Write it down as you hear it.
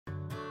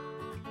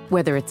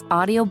Whether it's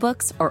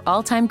audiobooks or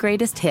all-time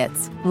greatest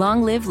hits,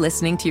 long live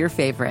listening to your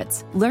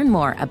favorites. Learn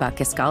more about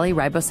Kisqali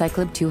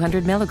Ribociclib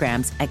 200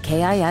 milligrams at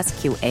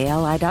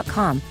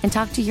KISQALI.com and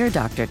talk to your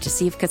doctor to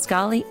see if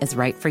Kisqali is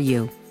right for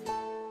you.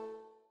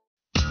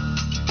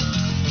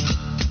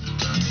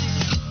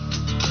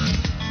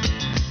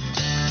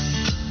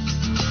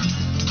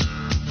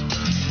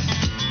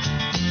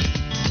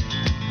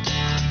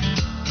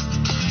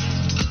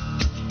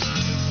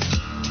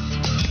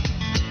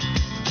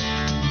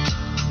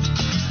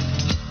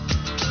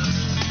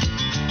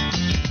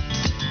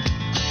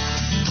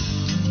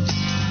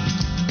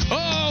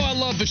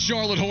 The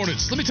Charlotte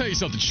Hornets. Let me tell you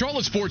something.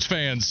 Charlotte sports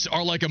fans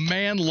are like a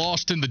man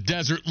lost in the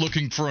desert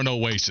looking for an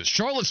oasis.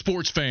 Charlotte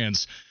sports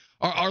fans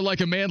are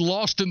like a man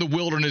lost in the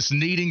wilderness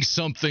needing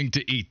something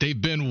to eat.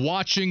 They've been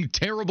watching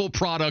terrible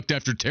product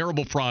after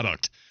terrible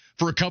product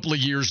for a couple of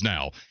years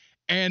now.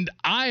 And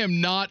I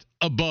am not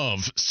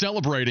above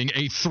celebrating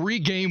a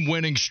 3-game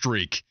winning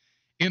streak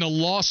in a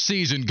lost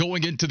season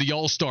going into the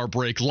All-Star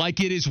break like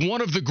it is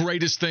one of the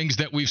greatest things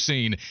that we've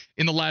seen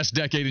in the last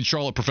decade in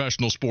Charlotte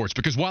professional sports.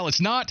 Because while it's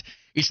not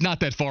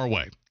that far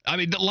away. I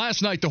mean,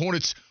 last night the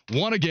Hornets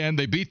won again.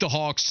 They beat the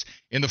Hawks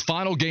in the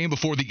final game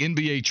before the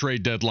NBA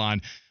trade deadline.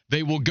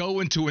 They will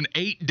go into an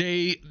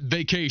 8-day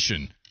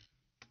vacation,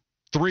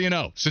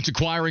 3-0, since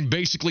acquiring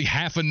basically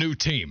half a new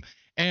team.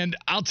 And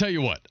I'll tell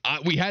you what,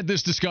 we had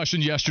this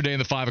discussion yesterday in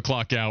the 5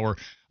 o'clock hour.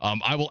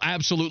 I will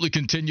absolutely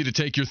continue to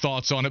take your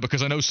thoughts on it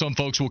because I know some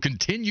folks will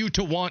continue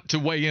to want to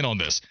weigh in on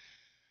this.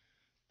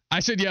 I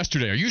said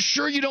yesterday, are you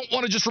sure you don't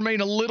want to just remain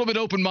a little bit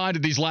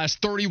open-minded these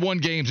last 31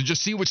 games and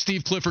just see what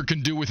Steve Clifford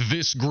can do with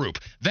this group?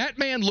 That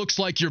man looks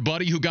like your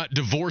buddy who got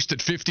divorced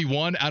at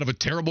 51 out of a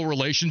terrible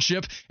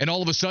relationship, and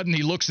all of a sudden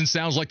he looks and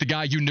sounds like the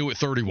guy you knew at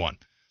 31.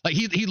 Like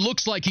he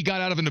looks like he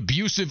got out of an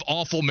abusive,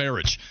 awful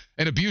marriage,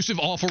 an abusive,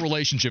 awful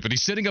relationship, and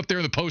he's sitting up there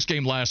in the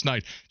postgame last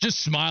night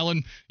just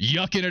smiling,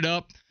 yucking it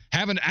up,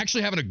 having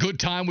a good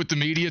time with the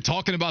media,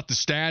 talking about the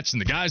stats and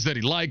the guys that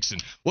he likes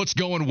and what's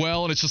going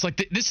well, and it's just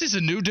like this is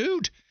a new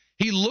dude.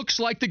 He looks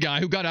like the guy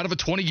who got out of a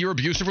 20-year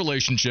abusive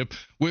relationship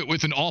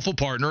with an awful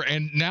partner,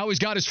 and now he's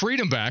got his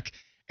freedom back,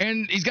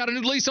 and he's got a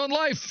new lease on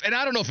life. And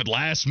I don't know if it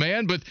lasts,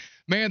 man, but,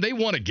 man, they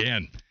won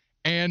again.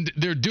 And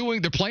they're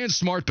playing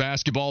smart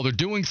basketball. They're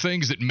doing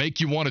things that make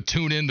you want to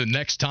tune in the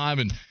next time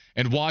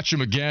and watch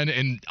them again.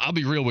 And I'll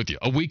be real with you.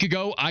 A week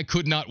ago, I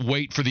could not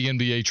wait for the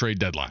NBA trade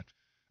deadline.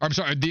 The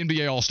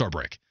NBA All-Star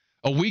break.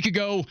 A week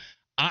ago,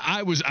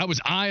 I was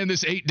eyeing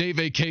this 8-day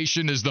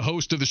vacation as the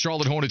host of the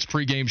Charlotte Hornets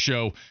pregame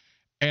show.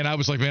 And I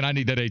was like, man, I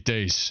need that 8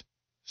 days.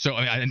 So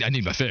I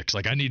need my fix.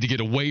 Like, I need to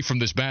get away from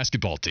this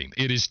basketball team.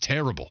 It is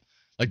terrible.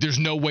 Like, there's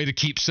no way to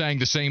keep saying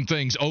the same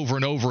things over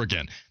and over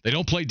again. They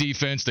don't play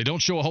defense. They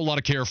don't show a whole lot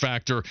of care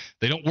factor.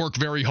 They don't work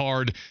very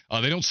hard.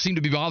 They don't seem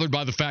to be bothered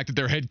by the fact that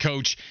their head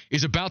coach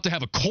is about to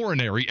have a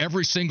coronary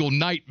every single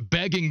night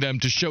begging them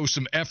to show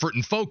some effort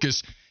and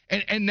focus.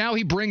 And now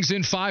he brings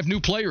in 5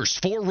 new players,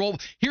 4 role.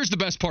 Here's the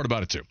best part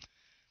about it, too.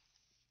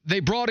 They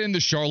brought in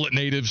the Charlotte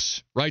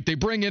natives, right? They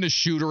bring in a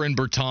shooter in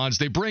Bertans.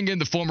 They bring in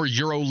the former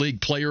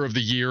EuroLeague Player of the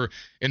Year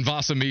in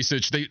Vasa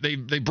Micic.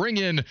 They bring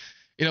in,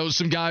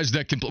 some guys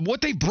that can play.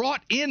 What they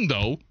brought in,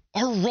 though,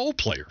 are role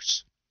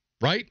players,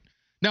 right?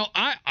 Now,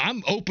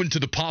 I'm open to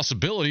the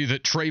possibility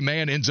that Trey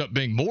Mann ends up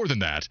being more than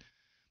that,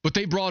 but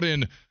they brought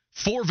in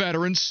 4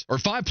 veterans, or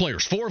 5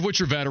 players, 4 of which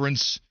are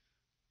veterans.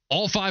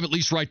 All 5, at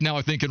least right now,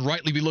 I think, can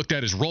rightly be looked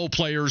at as role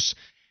players.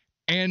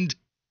 And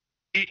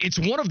it's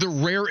one of the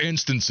rare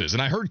instances,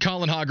 and I heard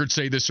Colin Hoggard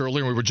say this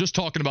earlier, and we were just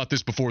talking about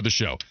this before the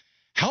show.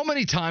 How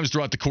many times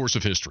throughout the course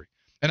of history,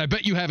 and I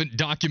bet you haven't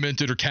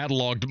documented or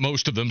cataloged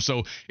most of them,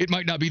 so it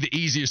might not be the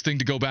easiest thing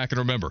to go back and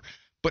remember,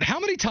 but how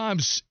many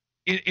times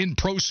in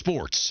pro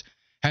sports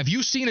have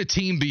you seen a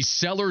team be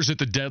sellers at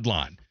the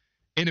deadline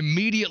and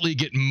immediately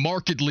get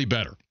markedly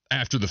better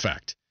after the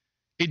fact?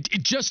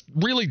 It just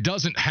really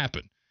doesn't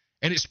happen.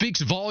 And it speaks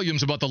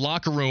volumes about the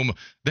locker room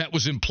that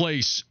was in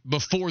place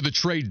before the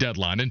trade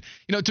deadline. And,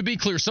 to be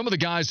clear, some of the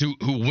guys who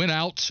went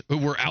out, who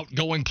were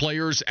outgoing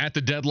players at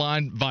the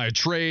deadline via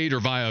trade or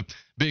via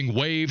being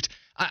waived,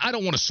 I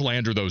don't want to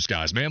slander those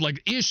guys, man.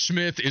 Like, Ish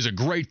Smith is a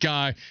great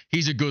guy.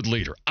 He's a good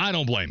leader. I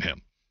don't blame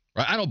him.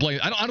 Right? I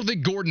don't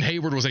think Gordon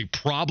Hayward was a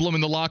problem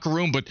in the locker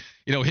room, but,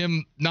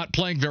 him not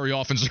playing very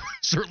often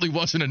certainly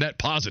wasn't a net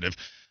positive.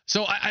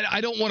 So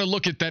I don't want to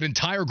look at that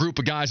entire group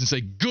of guys and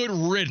say good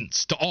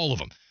riddance to all of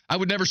them. I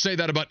would never say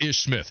that about Ish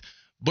Smith.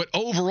 But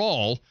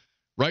overall,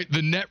 right,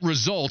 the net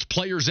result,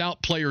 players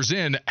out, players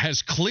in,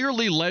 has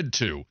clearly led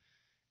to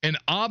an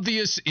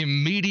obvious,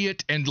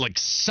 immediate, and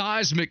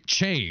seismic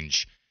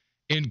change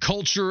in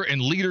culture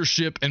and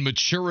leadership and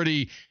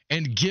maturity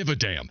and give a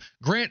damn.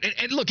 Grant,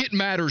 and look, it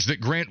matters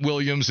that Grant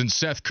Williams and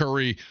Seth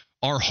Curry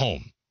are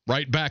home,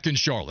 right, back in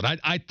Charlotte.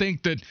 I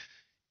think that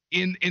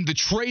in the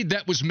trade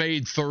that was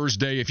made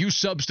Thursday, if you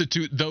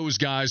substitute those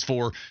guys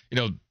for,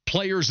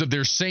 players of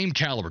their same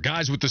caliber,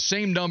 guys with the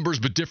same numbers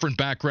but different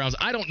backgrounds,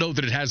 I don't know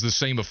that it has the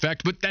same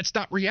effect, but that's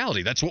not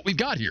reality. That's what we've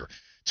got here.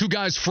 2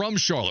 guys from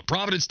Charlotte,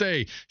 Providence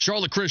Day,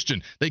 Charlotte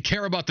Christian. They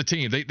care about the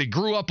team. They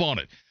grew up on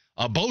it.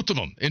 both of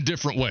them in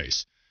different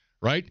ways,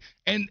 right?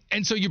 And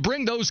so you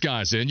bring those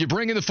guys in. You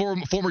bring in the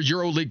former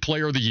EuroLeague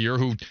Player of the Year,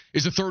 who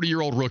is a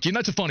 30-year-old rookie, and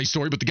that's a funny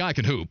story, but the guy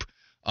can hoop.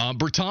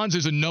 Bertans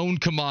is a known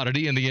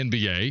commodity in the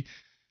NBA.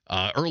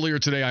 Earlier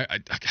today,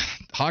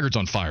 Hoggard's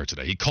on fire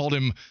today. He called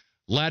him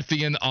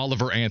Latvian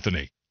Oliver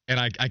Anthony, and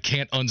I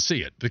can't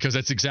unsee it because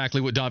that's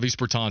exactly what Davis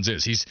Bertans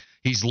is.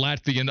 He's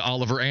Latvian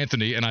Oliver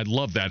Anthony, and I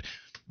love that.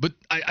 But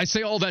I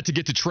say all that to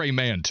get to Trey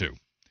Mann, too.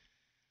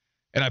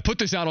 And I put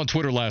this out on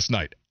Twitter last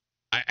night,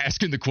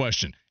 asking the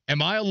question,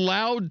 am I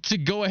allowed to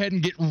go ahead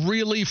and get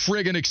really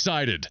friggin'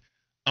 excited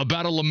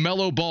about a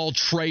LaMelo Ball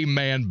Trey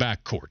Mann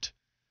backcourt?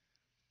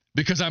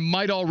 Because I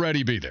might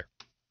already be there.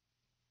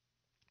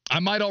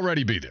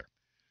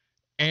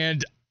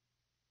 And,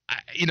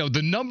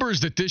 the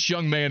numbers that this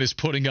young man is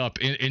putting up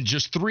in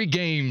just 3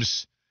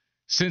 games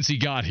since he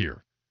got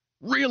here,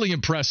 really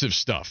impressive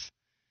stuff.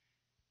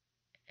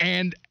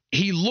 And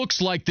he looks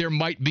like there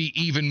might be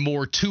even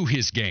more to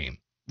his game,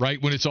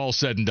 right, when it's all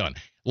said and done.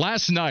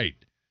 Last night,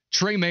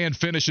 Trey Mann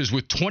finishes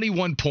with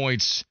 21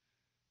 points,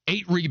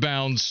 8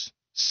 rebounds,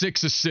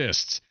 6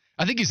 assists.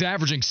 I think he's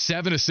averaging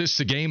 7 assists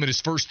a game in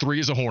his first 3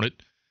 as a Hornet.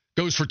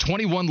 Goes for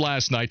 21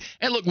 last night.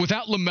 And look,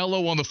 without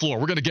LaMelo on the floor,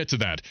 we're going to get to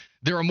that.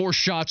 There are more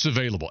shots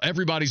available.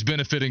 Everybody's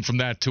benefiting from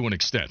that to an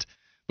extent.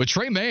 But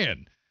Trey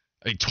Mann,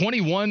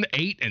 21,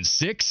 8, and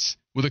 6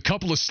 with a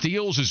couple of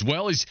steals as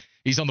well.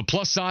 He's on the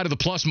plus side of the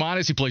plus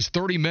minus. He plays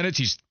 30 minutes.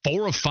 He's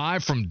 4 of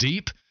 5 from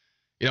deep.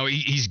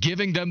 He's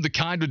giving them the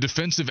kind of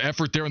defensive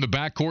effort there in the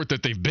backcourt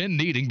that they've been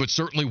needing, but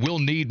certainly will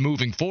need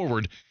moving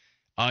forward.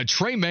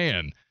 Trey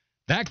Mann,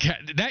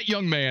 that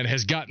young man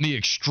has got me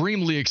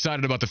extremely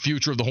excited about the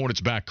future of the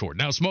Hornets backcourt.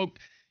 Now, Smoke,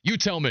 you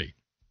tell me.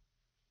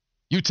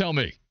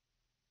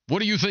 What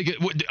do you think?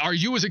 Are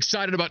you as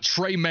excited about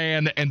Trey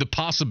Mann and the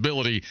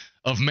possibility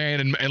of Mann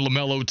and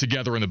LaMelo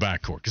together in the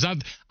backcourt? Because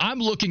I'm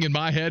looking in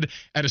my head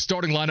at a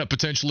starting lineup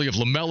potentially of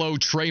LaMelo,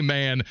 Trey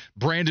Mann,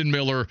 Brandon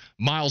Miller,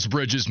 Miles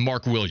Bridges,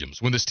 Mark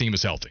Williams when this team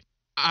is healthy.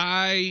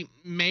 I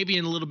may be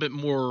a little bit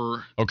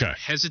more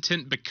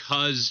hesitant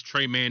because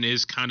Trey Mann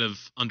is kind of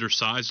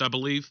undersized, I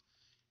believe.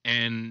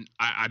 And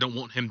I don't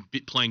want him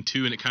playing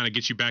 2, and it kind of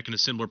gets you back in a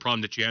similar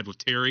problem that you had with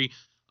Terry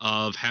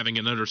of having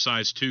an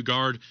undersized 2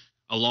 guard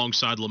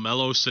alongside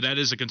LaMelo. So that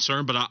is a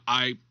concern, but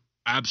I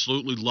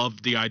absolutely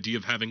love the idea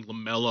of having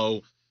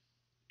LaMelo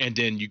and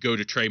then you go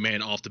to Trey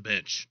Mann off the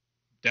bench.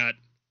 That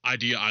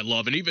idea I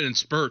love. And even in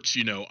spurts,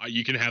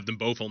 you can have them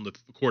both on the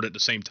court at the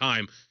same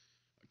time.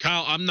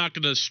 Kyle, I'm not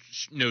going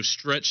to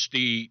stretch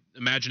the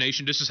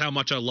imagination. This is how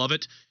much I love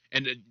it.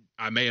 And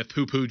I may have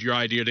poo-pooed your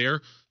idea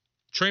there.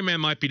 Trey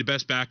Mann might be the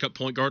best backup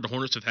point guard the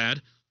Hornets have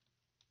had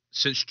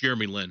since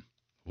Jeremy Lin.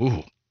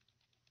 Ooh.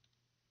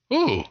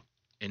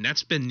 And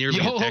that's been nearly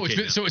a decade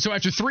now. So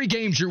after 3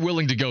 games, you're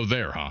willing to go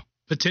there, huh?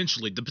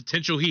 Potentially. The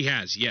potential he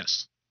has,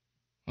 yes.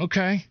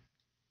 Okay.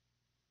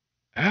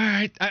 All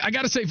right. I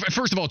got to say,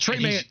 first of all, Trey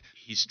Mann.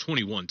 He's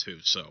 21, too,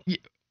 so. Yeah.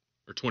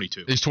 Or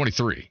 22. He's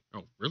 23.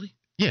 Oh, really?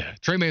 Yeah.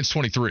 Trey Mann's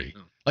 23.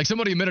 Oh. Like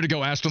somebody a minute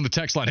ago asked on the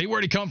text line, hey,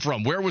 where'd he come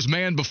from? Where was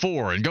Mann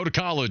before? And go to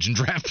college and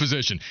draft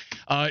position.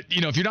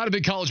 If you're not a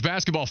big college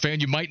basketball fan,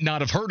 you might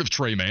not have heard of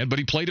Trey Mann, but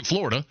he played at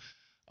Florida.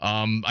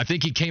 I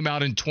think he came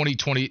out in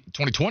 2020.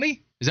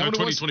 Is that what it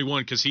was?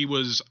 2021, because he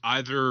was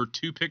either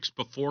 2 picks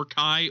before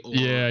Kai or.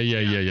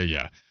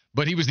 Yeah.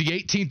 But he was the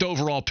 18th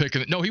overall pick.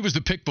 No, he was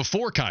the pick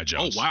before Kai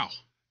Jones. Oh, wow.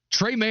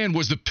 Trey Mann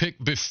was the pick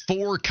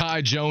before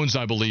Kai Jones,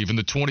 I believe, in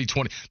the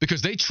 2020,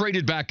 because they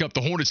traded back up,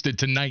 the Hornets did,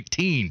 to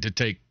 19 to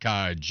take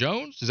Kai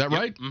Jones. Is that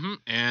right? Mm-hmm.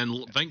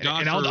 And thank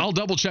God. And I'll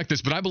double check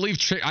this, but I believe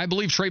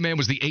Trey Mann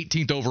was the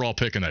 18th overall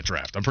pick in that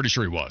draft. I'm pretty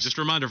sure he was. Just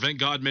a reminder, thank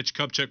God Mitch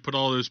Kupchak put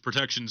all those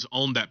protections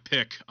on that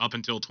pick up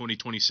until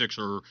 2026,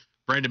 or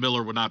Brandon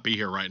Miller would not be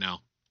here right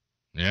now.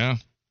 Yeah.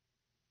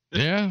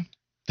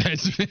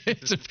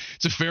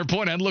 It's a fair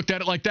point. I hadn't looked at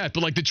it like that,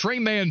 but like the Trey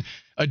Mann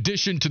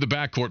addition to the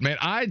backcourt, man,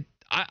 I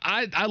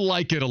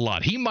like it a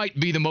lot. He might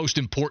be the most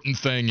important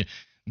thing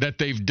that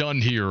they've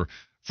done here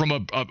from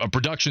a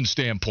production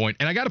standpoint.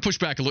 And I got to push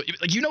back a little.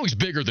 Like, he's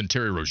bigger than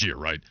Terry Rozier,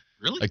 right?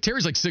 Really? Like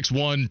Terry's like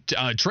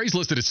 6'1". Trey's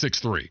listed at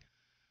 6'3".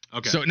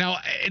 Okay. So now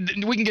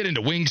we can get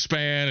into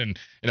wingspan and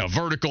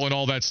vertical and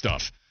all that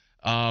stuff.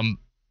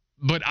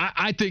 But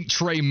I think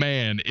Trey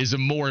Mann is a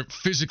more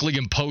physically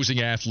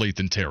imposing athlete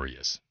than Terry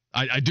is.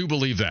 I do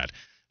believe that.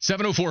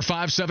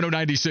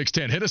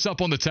 704-570-9610. Hit us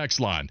up on the text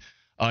line.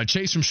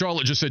 Chase from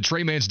Charlotte just said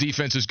Trey Mann's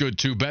defense is good,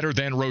 too. Better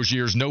than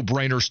Rozier's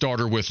no-brainer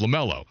starter with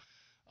LaMelo.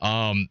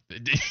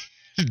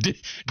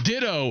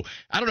 Ditto.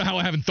 I don't know how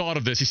I haven't thought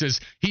of this. He says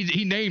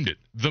he named it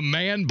the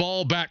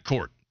man-ball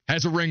backcourt.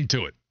 Has a ring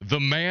to it. The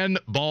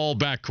man-ball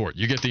backcourt.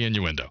 You get the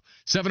innuendo.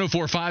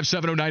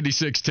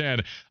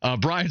 704-570-9610.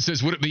 Brian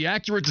says, would it be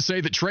accurate to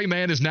say that Trey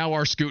Mann is now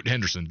our Scoot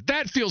Henderson?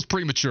 That feels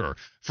premature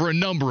for a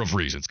number of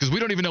reasons, because we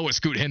don't even know what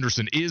Scoot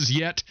Henderson is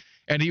yet.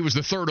 And he was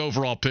the 3rd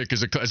overall pick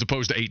as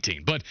opposed to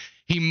 18. But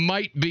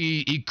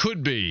he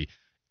could be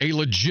a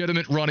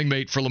legitimate running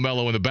mate for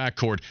LaMelo in the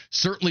backcourt,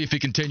 certainly if he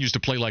continues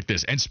to play like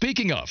this. And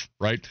speaking of,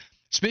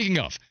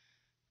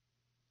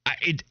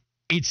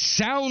 It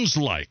sounds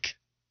like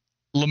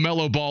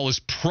LaMelo Ball is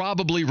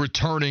probably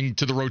returning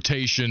to the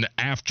rotation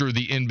after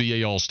the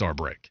NBA All-Star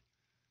break.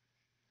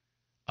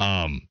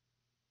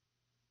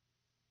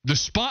 The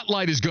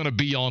spotlight is going to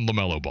be on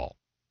LaMelo Ball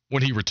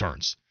when he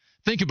returns.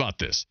 Think about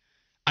this.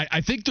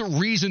 I think the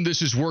reason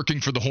this is working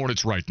for the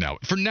Hornets right now,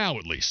 for now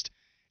at least,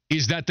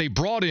 is that they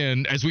brought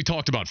in, as we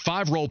talked about,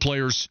 5 role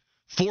players,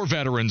 4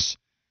 veterans,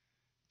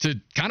 to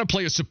kind of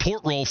play a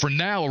support role for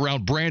now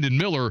around Brandon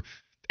Miller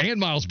and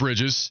Miles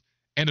Bridges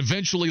and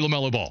eventually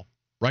LaMelo Ball,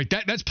 right?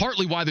 That's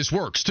partly why this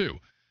works, too.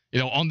 You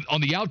know,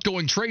 on the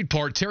outgoing trade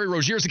part, Terry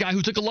Rozier's a guy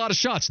who took a lot of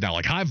shots now,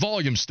 like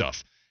high-volume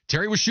stuff.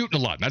 Terry was shooting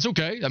a lot, and that's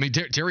okay. I mean,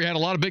 Terry had a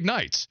lot of big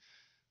nights.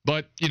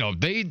 But, you know,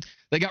 they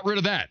got rid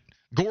of that.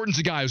 Gordon's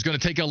a guy who's going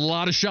to take a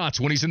lot of shots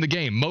when he's in the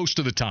game most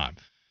of the time.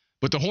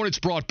 But the Hornets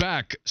brought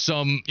back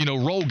some, you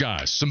know, role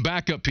guys, some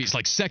backup pieces,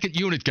 like second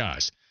unit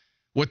guys.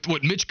 What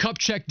Mitch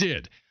Kupchak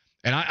did.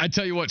 And I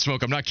tell you what,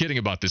 Smoke, I'm not kidding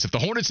about this. If the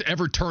Hornets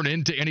ever turn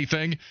into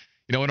anything,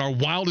 you know, in our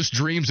wildest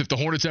dreams, if the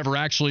Hornets ever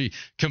actually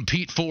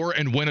compete for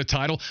and win a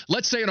title,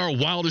 let's say in our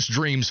wildest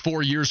dreams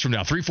 4 years from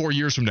now, 3-4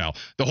 years from now,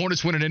 the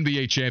Hornets win an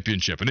NBA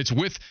championship, and it's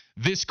with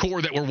this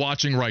core that we're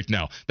watching right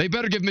now. They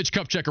better give Mitch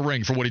Kupchak a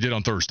ring for what he did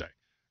on Thursday,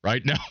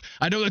 right? Now,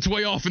 I know that's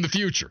way off in the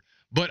future,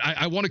 but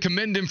I want to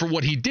commend him for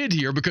what he did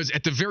here because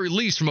at the very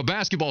least, from a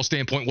basketball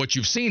standpoint, what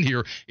you've seen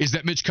here is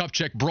that Mitch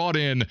Kupchak brought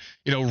in,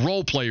 you know,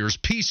 role players,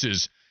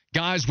 pieces,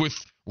 guys with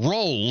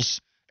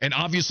roles, and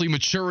obviously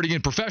maturity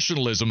and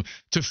professionalism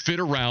to fit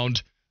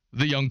around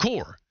the young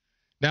core.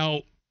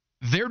 Now,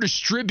 they're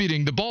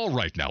distributing the ball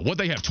right now. What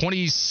they have,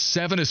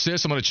 27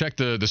 assists. I'm going to check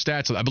the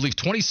stats. I believe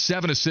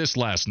 27 assists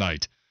last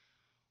night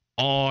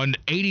on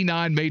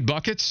 89 made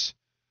buckets.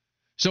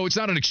 So it's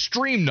not an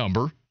extreme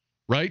number,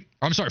 right?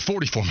 I'm sorry,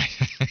 44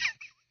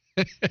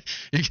 made.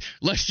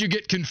 Lest you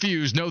get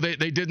confused, no, they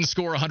didn't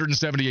score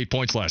 178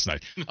 points last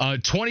night.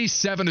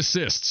 27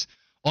 assists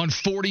on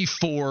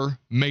 44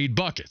 made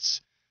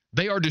buckets.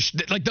 They are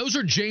like those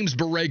are James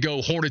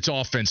Borrego Hornets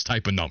offense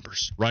type of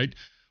numbers, right?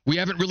 We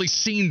haven't really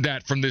seen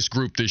that from this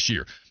group this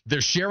year.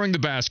 They're sharing the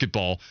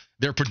basketball.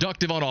 They're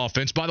productive on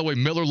offense. By the way,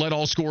 Miller led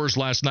all scorers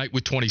last night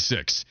with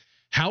 26.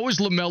 How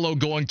is LaMelo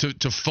going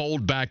to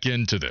fold back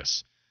into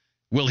this?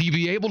 Will he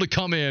be able to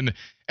come in?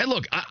 And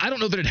look, I don't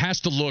know that it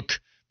has to look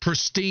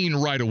pristine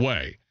right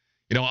away.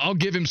 You know, I'll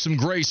give him some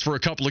grace for a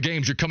couple of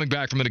games. You're coming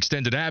back from an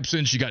extended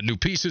absence. You got new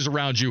pieces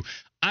around you.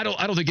 I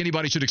don't think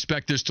anybody should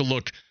expect this to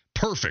look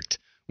perfect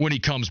when he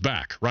comes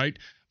back, right?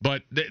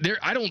 But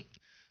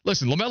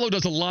listen, LaMelo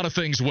does a lot of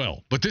things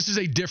well, but this is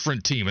a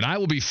different team, and I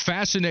will be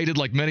fascinated,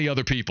 like many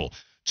other people,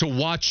 to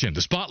watch him.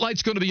 The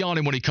spotlight's going to be on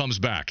him when he comes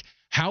back.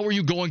 How are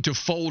you going to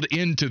fold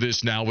into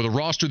this now with a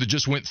roster that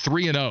just went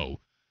 3-0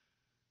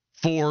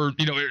 for,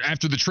 you know,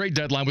 after the trade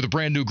deadline with a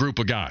brand new group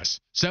of guys?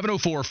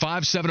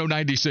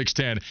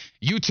 704-570-9610.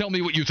 You tell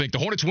me what you think. The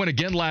Hornets win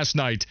again last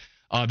night.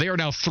 They are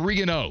now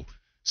 3-0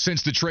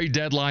 since the trade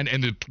deadline,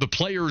 and the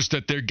players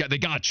that they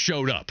got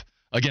showed up.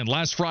 Again,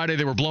 last Friday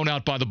they were blown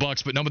out by the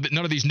Bucks, but none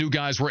of these new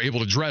guys were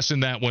able to dress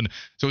in that one,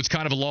 so it's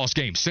kind of a lost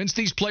game. Since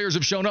these players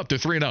have shown up, they're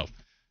 3-0.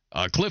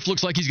 Cliff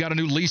looks like he's got a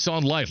new lease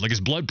on life, like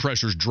his blood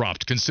pressure's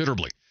dropped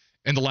considerably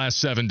in the last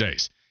 7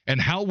 days. And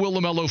how will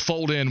LaMelo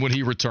fold in when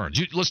he returns?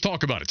 Let's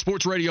talk about it.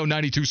 Sports Radio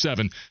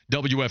 92.7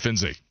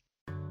 WFNZ.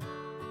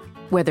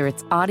 Whether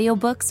it's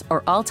audiobooks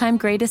or all-time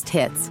greatest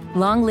hits,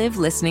 long live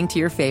listening to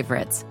your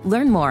favorites.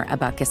 Learn more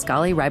about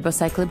Kisqali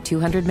Ribociclib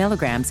 200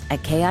 milligrams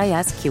at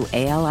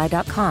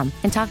KISQALI.com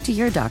and talk to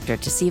your doctor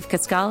to see if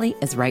Kisqali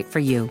is right for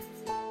you.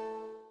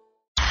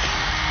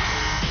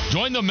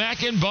 Join the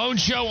Mac and Bone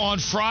Show on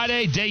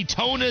Friday.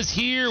 Daytona's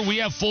here. We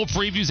have full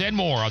previews and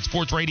more on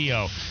Sports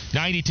Radio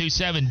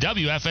 92.7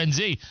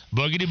 WFNZ.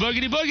 Boogity,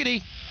 boogity,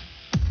 boogity.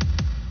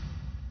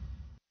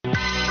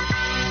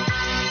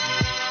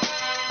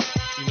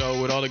 You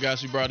know, with all the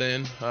guys we brought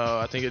in,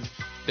 I think it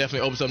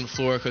definitely opens up the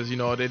floor because, you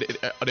know,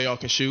 they all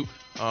can shoot.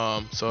 So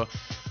I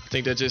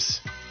think that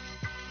just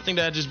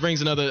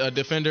brings another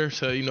defender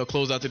to, you know,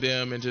 close out to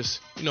them and just,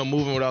 you know,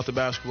 moving without the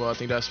basketball. I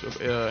think that's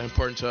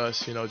important to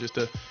us, you know, just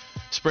to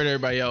spread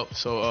everybody out.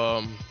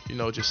 So, you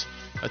know, just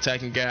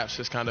attacking gaps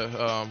is kind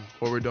of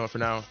what we're doing for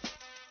now.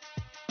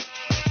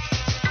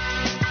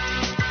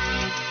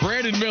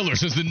 Brandon Miller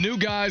says the new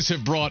guys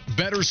have brought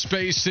better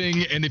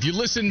spacing, and if you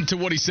listen to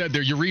what he said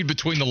there, you read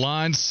between the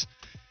lines,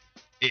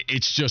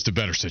 it's just a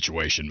better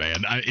situation,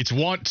 man. It's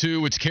want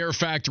to, it's care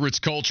factor, it's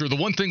culture. The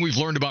one thing we've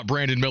learned about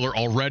Brandon Miller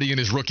already in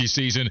his rookie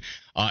season,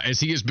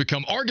 as he has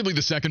become arguably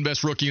the second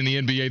best rookie in the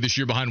NBA this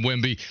year behind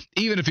Wemby,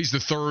 even if he's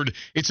the third,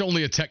 it's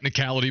only a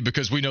technicality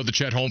because we know the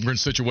Chet Holmgren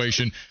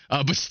situation.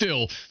 But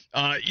still,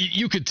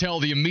 you could tell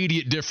the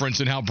immediate difference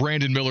in how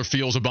Brandon Miller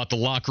feels about the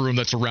locker room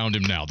that's around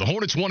him now. The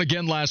Hornets won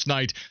again last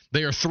night.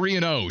 They are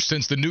 3-0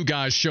 since the new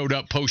guys showed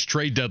up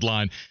post-trade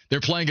deadline. They're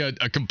playing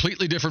a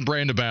completely different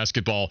brand of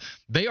basketball.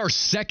 They are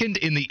second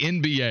in the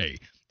NBA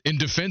in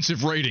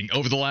defensive rating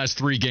over the last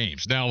 3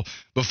 games. Now,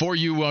 before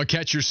you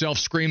catch yourself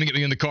screaming at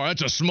me in the car,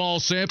 that's a small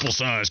sample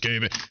size,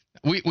 Gabe.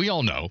 We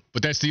all know,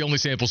 but that's the only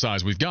sample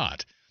size we've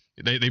got.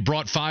 They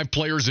brought 5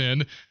 players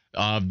in.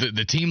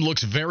 The team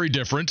looks very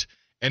different.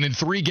 And in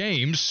 3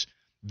 games,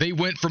 they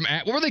went from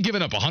what were they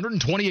giving up,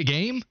 120 a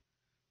game?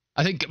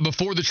 I think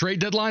before the trade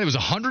deadline, it was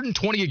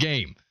 120 a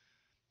game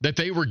that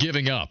they were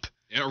giving up.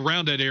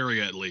 Around that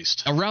area, at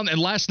least. And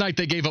last night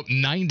they gave up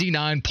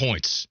 99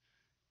 points.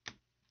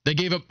 They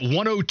gave up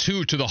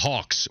 102 to the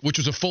Hawks, which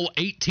was a full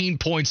 18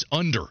 points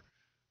under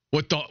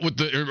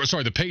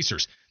the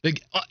Pacers.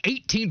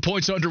 18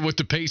 points under what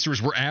the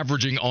Pacers were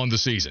averaging on the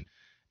season.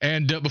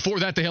 And before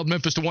that, they held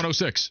Memphis to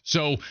 106.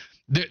 So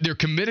they're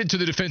committed to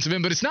the defensive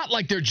end, but it's not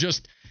like they're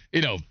just,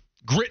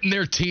 gritting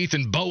their teeth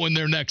and bowing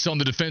their necks on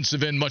the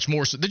defensive end much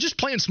more. So they're just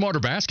playing smarter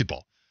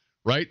basketball.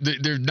 Right?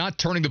 They're not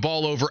turning the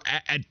ball over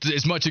at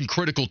as much in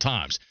critical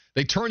times.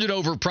 They turned it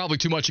over probably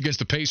too much against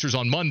the Pacers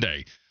on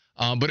Monday,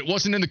 but it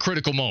wasn't in the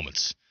critical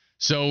moments.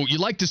 So you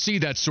like to see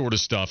that sort of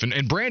stuff.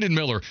 And Brandon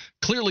Miller,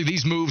 clearly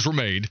these moves were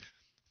made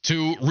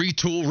to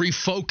retool,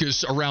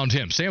 refocus around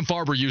him. Sam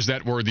Farber used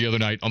that word the other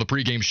night on the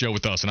pregame show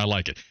with us, and I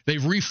like it. They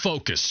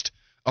refocused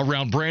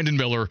around Brandon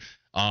Miller,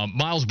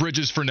 Miles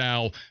Bridges for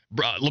now,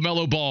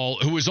 LaMelo Ball,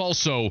 who is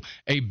also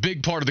a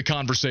big part of the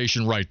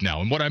conversation right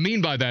now. And what I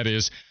mean by that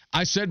is,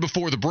 I said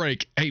before the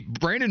break, hey,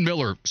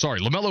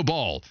 LaMelo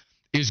Ball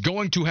is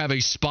going to have a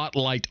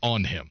spotlight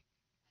on him,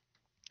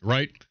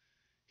 right?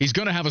 He's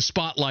going to have a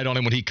spotlight on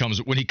him when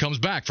he comes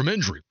back from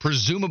injury,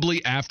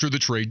 presumably after the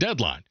trade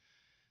deadline.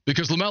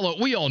 Because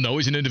LaMelo, we all know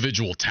he's an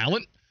individual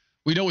talent.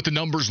 We know what the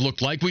numbers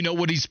look like. We know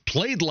what he's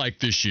played like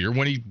this year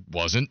when he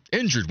wasn't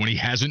injured, when he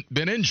hasn't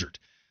been injured.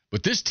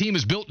 But this team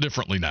is built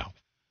differently now,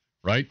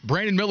 right?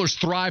 Brandon Miller's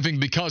thriving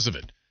because of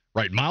it.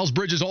 Right, Miles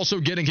Bridges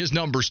also getting his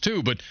numbers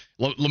too, but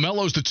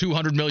LaMelo's the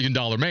 $200 million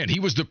man. He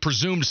was the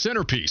presumed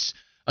centerpiece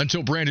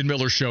until Brandon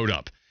Miller showed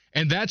up.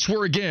 And that's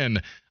where,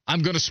 again,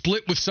 I'm going to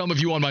split with some of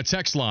you on my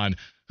text line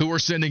who are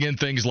sending in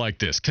things like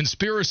this.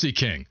 Conspiracy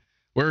King,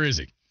 where is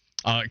he?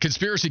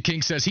 Conspiracy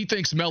King says he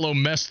thinks Melo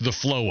messed the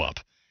flow up.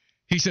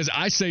 He says,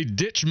 I say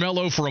ditch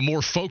Melo for a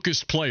more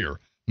focused player.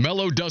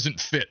 Melo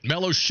doesn't fit.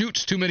 Melo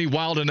shoots too many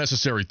wild,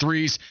 unnecessary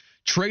threes.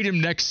 Trade him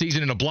next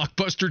season in a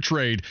blockbuster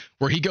trade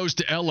where he goes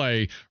to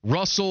L.A.,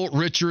 Russell,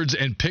 Richards,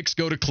 and picks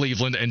go to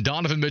Cleveland, and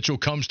Donovan Mitchell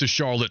comes to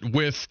Charlotte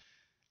with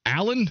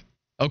Allen?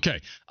 Okay.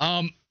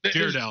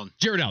 Jared Allen.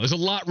 Jared Allen. There's a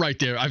lot right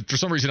there. For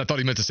some reason, I thought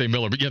he meant to say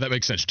Miller, but yeah, that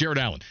makes sense. Jared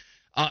Allen.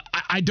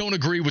 I don't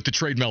agree with the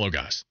trade Melo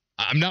guys.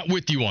 I'm not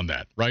with you on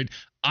that, right?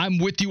 I'm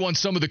with you on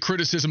some of the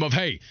criticism of,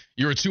 hey,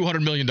 you're a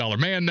 $200 million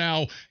man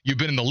now. You've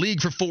been in the league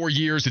for 4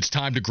 years. It's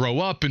time to grow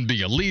up and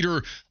be a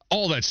leader.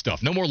 All that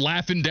stuff. No more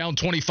laughing down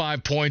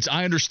 25 points.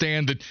 I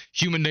understand that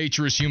human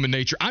nature is human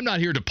nature. I'm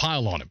not here to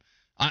pile on him.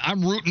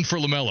 I'm rooting for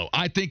LaMelo.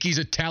 I think he's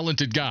a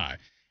talented guy,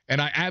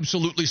 and I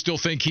absolutely still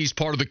think he's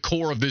part of the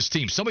core of this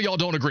team. Some of y'all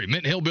don't agree.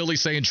 Mint Hillbilly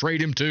saying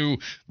trade him to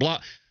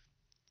blah.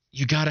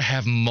 You got to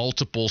have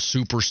multiple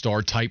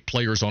superstar-type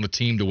players on a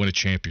team to win a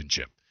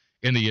championship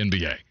in the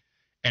NBA.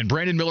 And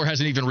Brandon Miller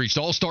hasn't even reached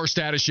all-star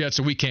status yet,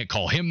 so we can't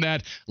call him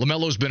that.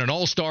 LaMelo's been an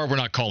all-star. We're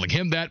not calling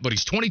him that, but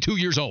he's 22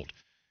 years old.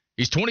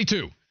 He's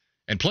 22.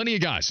 And plenty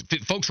of guys.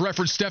 Folks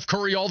reference Steph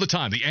Curry all the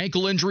time. The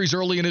ankle injuries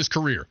early in his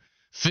career.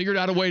 Figured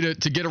out a way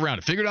to get around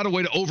it. Figured out a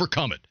way to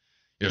overcome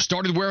it.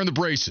 Started wearing the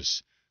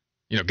braces.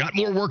 Got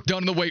more work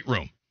done in the weight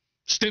room.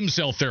 Stem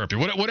cell therapy.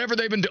 Whatever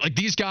they've been doing. Like,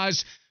 these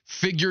guys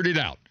figured it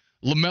out.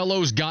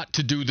 LaMelo's got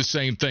to do the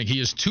same thing. He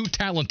is too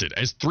talented.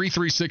 As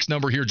 336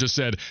 number here just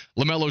said,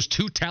 LaMelo's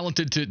too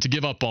talented to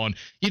give up on.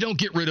 You don't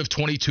get rid of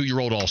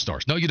 22-year-old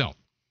all-stars. No, you don't.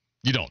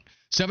 You don't.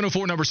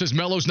 704 number says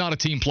Melo's not a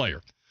team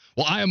player.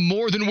 Well, I am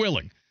more than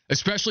willing,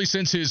 especially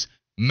since his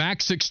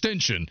max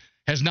extension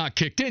has not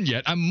kicked in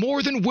yet. I'm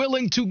more than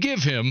willing to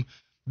give him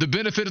the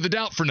benefit of the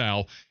doubt for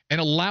now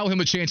and allow him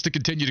a chance to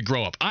continue to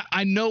grow up.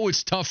 I know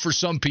it's tough for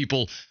some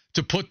people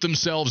to put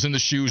themselves in the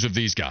shoes of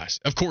these guys.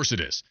 Of course it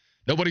is.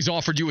 Nobody's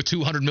offered you a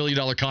 $200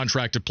 million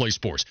contract to play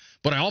sports.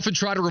 But I often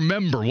try to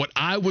remember what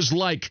I was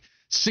like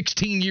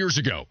 16 years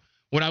ago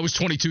when I was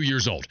 22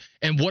 years old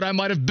and what I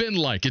might have been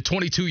like at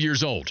 22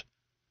 years old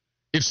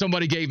if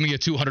somebody gave me a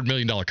 $200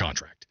 million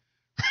contract.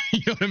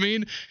 You know what I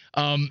mean?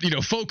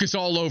 Focus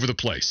all over the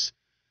place.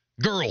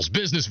 Girls,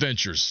 business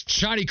ventures,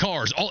 shiny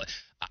cars.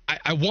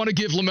 I want to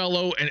give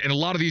LaMelo and a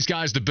lot of these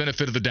guys the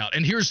benefit of the doubt.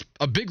 And here's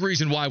a big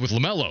reason why with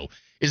LaMelo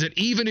is that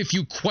even if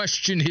you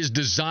question his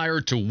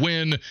desire to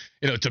win,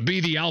 to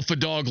be the alpha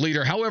dog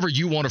leader, however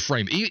you want to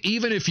frame,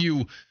 even if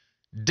you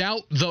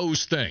doubt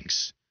those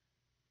things,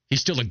 he's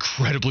still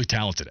incredibly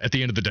talented at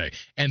the end of the day.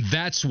 And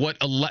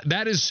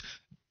that is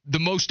the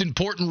most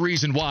important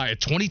reason why at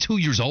 22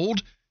 years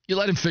old, you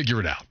let him figure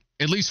it out,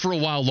 at least for a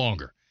while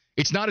longer.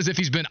 It's not as if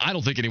he's been, I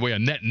don't think anyway, a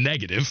net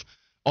negative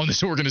on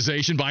this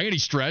organization by any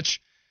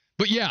stretch.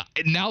 But yeah,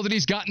 now that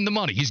he's gotten the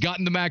money, he's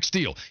gotten the max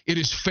deal, it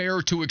is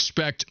fair to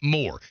expect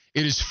more.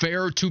 It is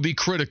fair to be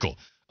critical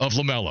of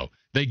LaMelo.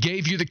 They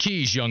gave you the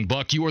keys, young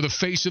buck. You are the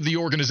face of the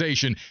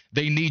organization.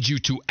 They need you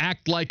to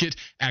act like it,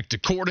 act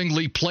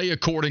accordingly, play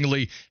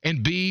accordingly,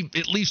 and be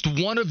at least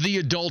one of the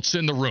adults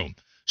in the room.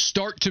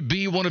 Start to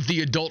be one of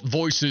the adult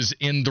voices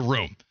in the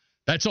room.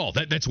 That's all.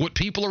 That's what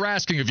people are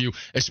asking of you,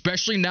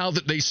 especially now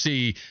that they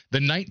see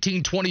the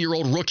 19,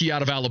 20-year-old rookie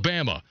out of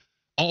Alabama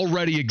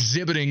already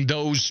exhibiting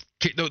those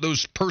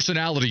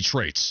personality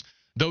traits,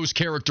 those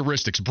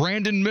characteristics.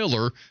 Brandon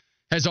Miller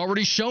has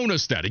already shown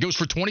us that. He goes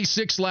for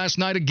 26 last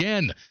night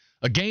again,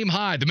 a game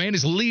high. The man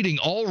is leading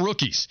all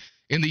rookies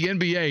in the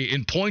NBA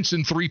in points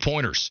and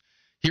three-pointers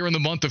here in the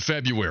month of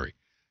February.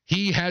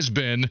 He has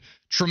been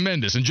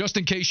tremendous. And just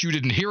in case you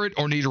didn't hear it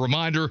or need a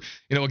reminder,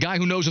 a guy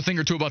who knows a thing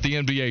or two about the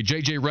NBA,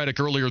 J.J. Redick,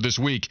 earlier this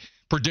week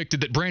predicted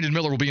that Brandon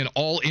Miller will be an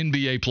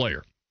all-NBA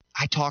player.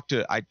 I talked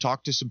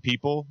to some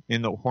people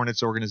in the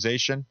Hornets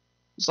organization.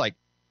 It's like,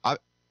 I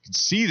can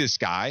see this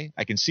guy.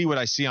 I can see what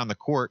I see on the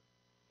court.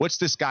 What's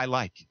this guy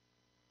like?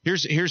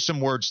 Here's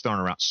some words thrown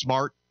around.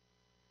 Smart,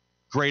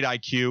 great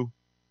IQ,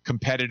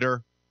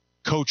 competitor,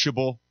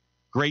 coachable,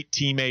 great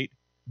teammate,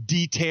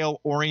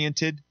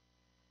 detail-oriented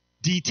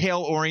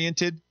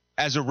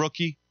as a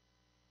rookie.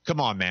 Come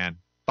on, man.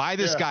 Buy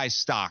this guy's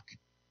stock.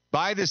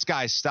 Buy this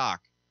guy's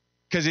stock.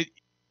 Because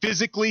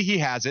physically he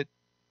has it.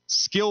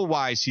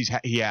 Skill-wise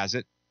he has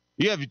it.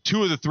 You have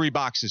 2 of the 3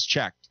 boxes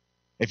checked.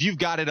 If you've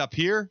got it up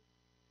here,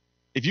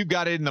 if you've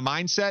got it in the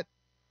mindset,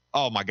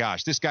 oh my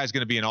gosh, this guy's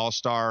going to be an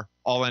all-star,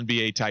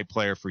 all-NBA type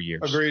player for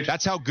years. Agreed.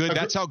 That's how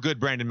good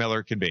Brandon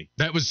Miller can be.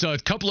 That was a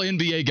couple of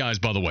NBA guys,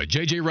 by the way.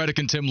 J.J. Redick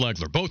and Tim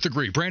Legler both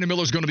agree. Brandon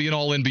Miller's going to be an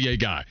all-NBA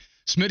guy.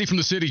 Smitty from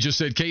the city just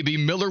said,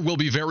 KB, Miller will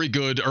be very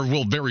good, or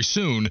will very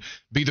soon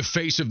be the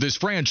face of this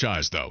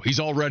franchise, though. He's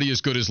already as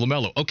good as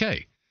LaMelo.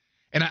 Okay.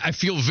 And I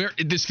feel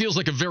this feels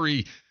like a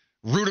very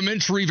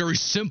rudimentary, very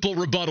simple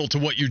rebuttal to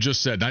what you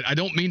just said. I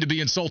don't mean to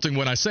be insulting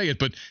when I say it,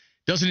 but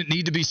doesn't it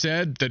need to be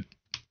said that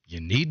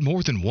you need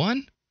more than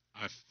one?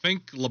 I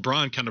think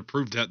LeBron kind of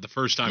proved that the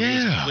first time he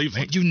was in Cleveland.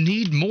 Man, you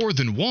need more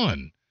than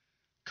one.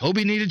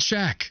 Kobe needed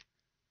Shaq.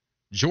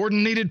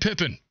 Jordan needed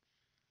Pippen.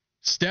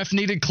 Steph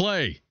needed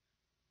Clay.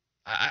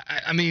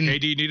 I mean,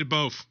 KD needed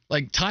both.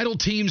 Like, title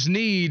teams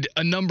need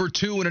a number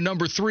 2 and a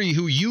number 3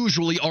 who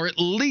usually are at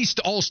least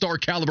all-star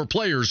caliber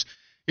players,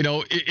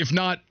 if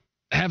not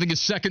having a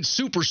second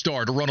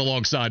superstar to run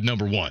alongside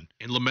number 1.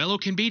 And LaMelo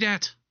can be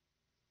that.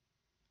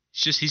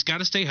 It's just he's got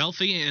to stay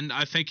healthy, and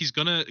I think he's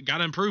got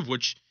to improve,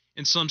 which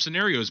in some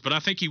scenarios, but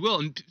I think he will.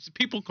 And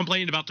people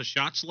complaining about the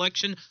shot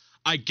selection,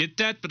 I get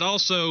that, but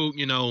also,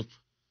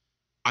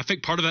 I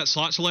think part of that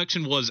slot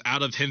selection was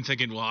out of him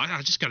thinking, well,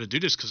 I just got to do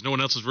this because no one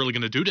else is really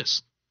going to do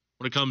this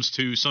when it comes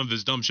to some of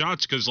his dumb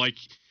shots. Because,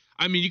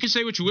 you can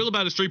say what you will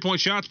about his three-point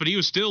shots, but he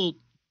was still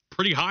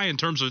pretty high in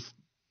terms of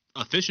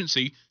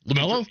efficiency.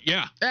 LaMelo?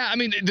 Yeah. Yeah, I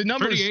mean, the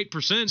numbers.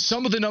 38%.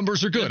 Some of the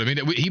numbers are good. I mean,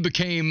 he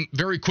became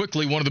very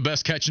quickly one of the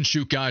best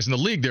catch-and-shoot guys in the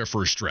league there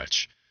for a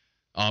stretch.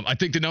 I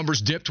think the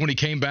numbers dipped when he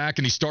came back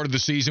and he started the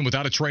season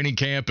without a training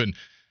camp. And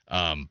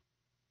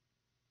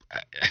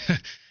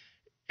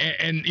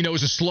it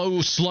was a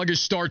slow, sluggish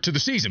start to the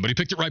season, but he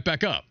picked it right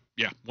back up.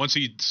 Yeah, once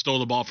he stole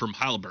the ball from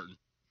Halliburton.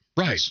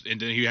 Right.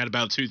 And then he had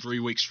about a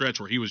 2-3 week stretch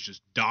where he was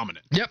just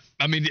dominant. Yep.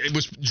 I mean, it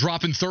was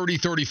dropping 30,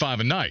 35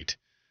 a night.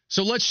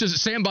 So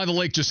Sam by the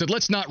Lake just said,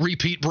 let's not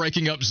repeat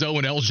breaking up Zoe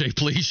and LJ,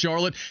 please,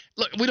 Charlotte.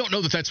 Look, we don't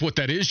know that that's what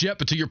that is yet,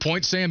 but to your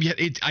point, Sam,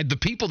 the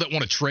people that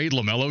want to trade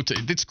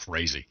LaMelo, it's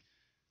crazy.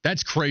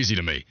 That's crazy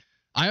to me.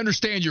 I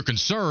understand your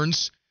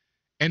concerns,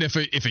 and if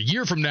a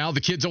year from now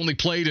the kid's only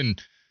played in,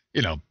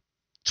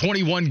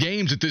 21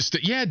 games at this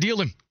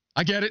deal him.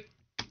 I get it.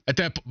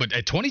 But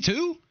at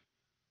 22?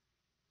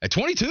 At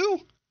 22?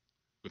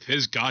 With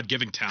his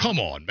God-given talent. Come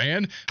on,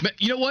 man.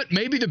 You know what?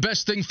 Maybe the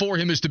best thing for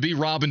him is to be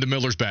Robin to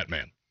Miller's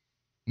Batman.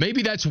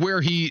 Maybe that's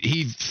where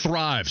he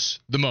thrives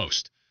the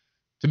most.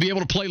 To be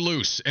able to play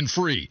loose and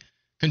free,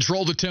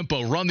 control the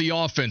tempo, run the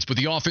offense, but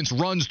the offense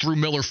runs through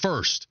Miller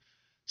first.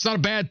 It's not a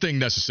bad thing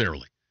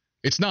necessarily.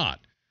 It's not.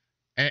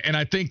 And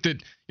I think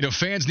that,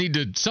 fans need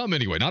to, some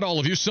anyway, not all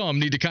of you, some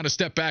need to kind of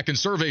step back and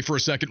survey for a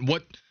second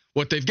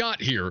what they've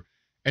got here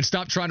and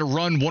stop trying to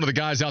run one of the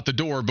guys out the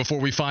door before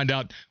we find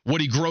out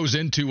what he grows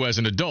into as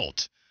an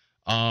adult.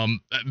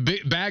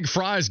 Bag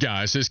Fries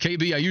guy says,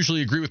 KB, I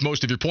usually agree with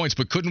most of your points,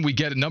 but couldn't we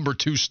get a number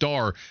 2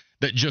 star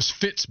that just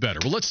fits better?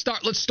 Well, let's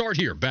start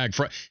here.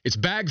 It's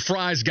Bag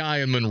Fries guy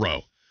in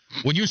Monroe.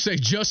 When you say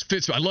just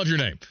fits, I love your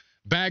name.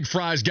 Bag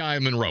Fries guy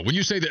in Monroe. When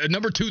you say that a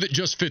number 2 that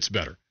just fits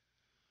better,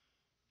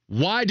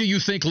 why do you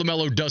think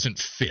LaMelo doesn't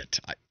fit?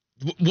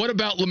 What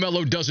about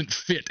LaMelo doesn't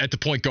fit at the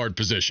point guard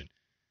position?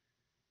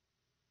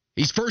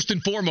 He's first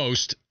and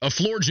foremost a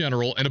floor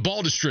general and a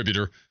ball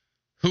distributor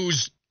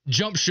whose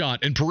jump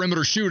shot and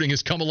perimeter shooting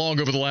has come along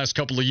over the last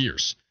couple of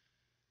years.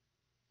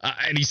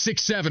 And he's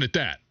 6'7" at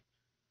that,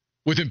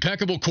 with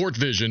impeccable court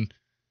vision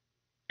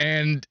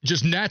and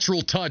just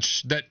natural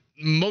touch that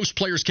most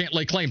players can't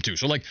lay claim to.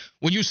 So,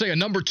 when you say a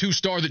number 2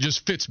 star that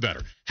just fits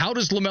better, how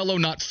does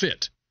LaMelo not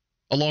fit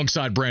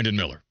alongside Brandon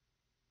Miller?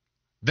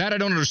 That I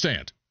don't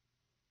understand.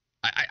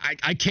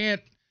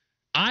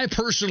 I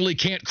personally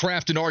can't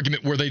craft an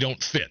argument where they don't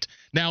fit.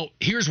 Now,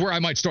 here's where I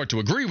might start to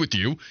agree with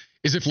you,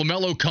 is if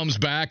LaMelo comes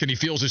back and he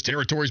feels his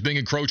territory is being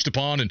encroached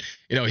upon and,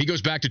 he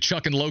goes back to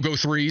chucking logo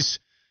threes,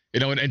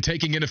 and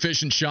taking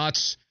inefficient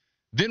shots,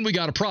 then we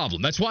got a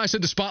problem. That's why I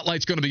said the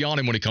spotlight's going to be on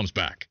him when he comes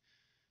back.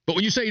 But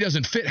when you say he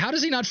doesn't fit, how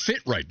does he not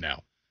fit right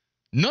now?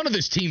 None of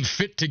this team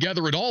fit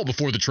together at all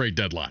before the trade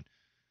deadline.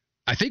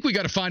 I think we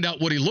got to find out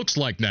what he looks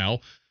like now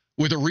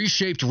with a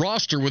reshaped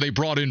roster where they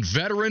brought in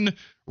veteran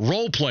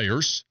role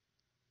players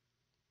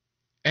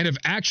and have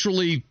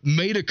actually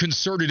made a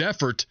concerted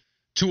effort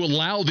to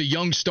allow the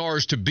young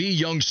stars to be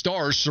young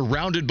stars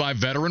surrounded by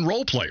veteran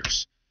role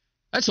players.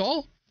 That's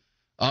all.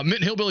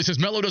 Mint Hillbilly says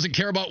Melo doesn't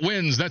care about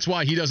wins. That's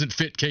why he doesn't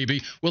fit,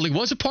 KB. Well, he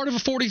was a part of a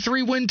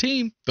 43-win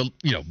team.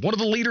 One of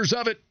the leaders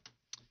of it.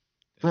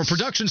 From a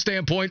production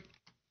standpoint.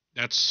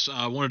 That's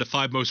one of the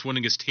 5 most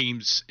winningest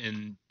teams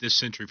in this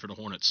century for the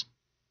Hornets.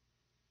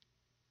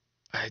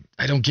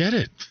 I don't get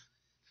it.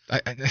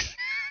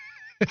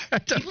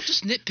 People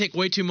just nitpick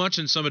way too much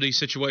in some of these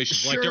situations.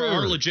 Sure. Like, there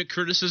are legit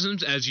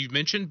criticisms, as you've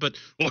mentioned, but,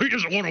 he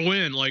doesn't want to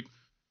win. Like,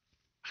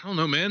 I don't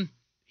know, man.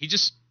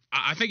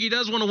 I think he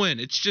does want to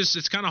win.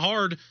 It's kind of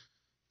hard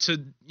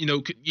to, you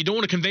don't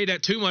want to convey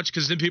that too much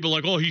because then people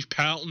are like, he's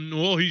pouting.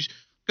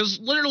 Because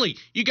literally,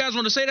 you guys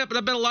want to say that, but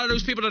I bet a lot of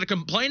those people that are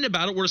complaining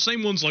about it were the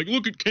same ones like,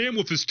 look at Cam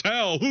with his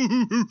towel.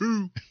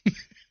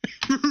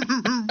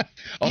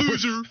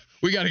 Loser.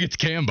 We got to get to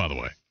Cam, by the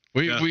way.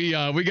 We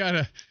got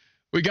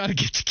to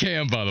get to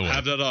Cam, by the way.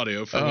 Have that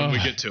audio for when we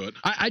get to it.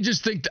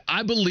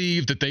 I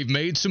believe that they've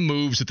made some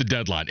moves at the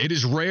deadline. It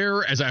is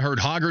rare, as I heard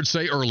Hoggard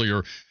say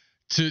earlier,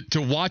 to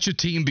watch a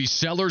team be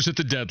sellers at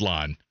the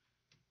deadline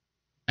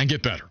and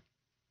get better.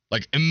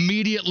 Like,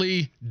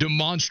 immediately,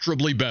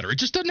 demonstrably better. It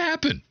just doesn't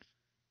happen.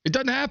 It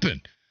doesn't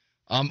happen.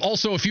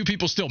 Also, a few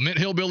people still, Mint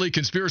Hillbilly,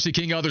 Conspiracy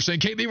King, others saying,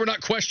 KB, we're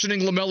not questioning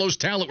LaMelo's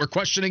talent. We're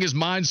questioning his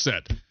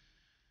mindset.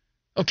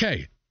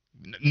 Okay.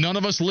 None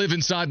of us live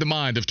inside the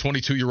mind of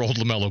 22-year-old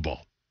LaMelo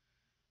Ball.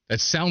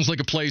 That sounds like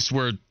a place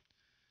where,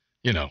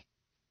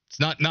 it's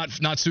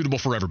not suitable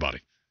for everybody.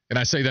 And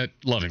I say that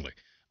lovingly.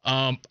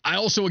 I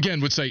also,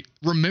 again, would say,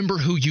 remember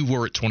who you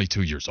were at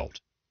 22 years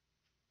old.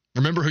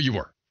 Remember who you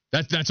were.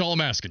 That's all I'm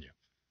asking you.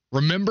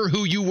 Remember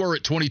who you were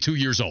at 22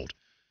 years old.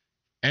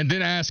 And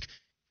then ask,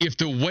 if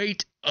the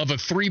weight of a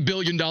 $3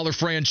 billion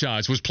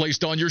franchise was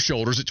placed on your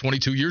shoulders at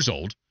 22 years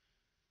old,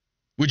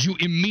 would you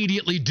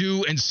immediately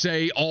do and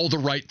say all the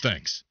right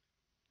things?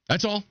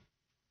 That's all.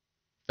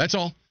 That's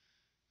all.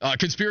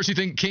 Conspiracy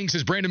King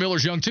says Brandon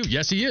Miller's young too.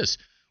 Yes, he is.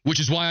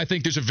 Which is why I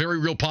think there's a very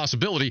real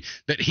possibility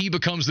that he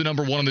becomes the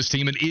number one on this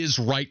team and is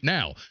right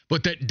now.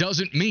 But that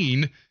doesn't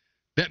mean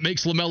that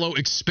makes LaMelo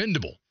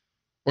expendable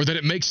or that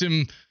it makes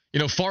him,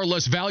 far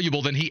less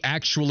valuable than he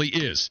actually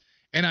is.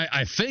 And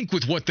I think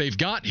with what they've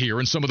got here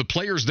and some of the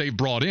players they've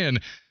brought in,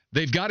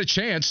 they've got a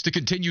chance to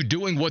continue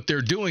doing what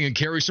they're doing and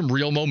carry some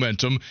real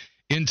momentum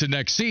into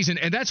next season.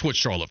 And that's what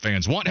Charlotte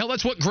fans want. Hell,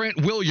 that's what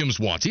Grant Williams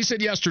wants. He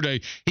said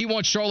yesterday he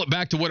wants Charlotte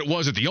back to what it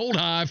was at the old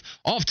Hive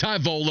off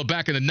Tyvola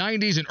back in the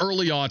 90s and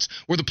early aughts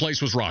where the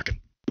place was rocking.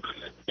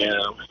 And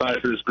I'm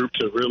excited for this group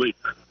to really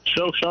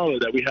show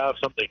Charlotte that we have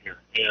something here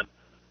and,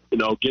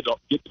 get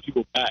the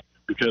people back,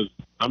 because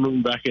I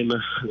remember back in the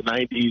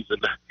 90s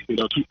and,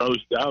 early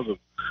 2000s,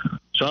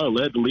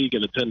 Charlotte led the league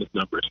in attendance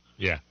numbers.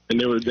 Yeah. And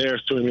they were there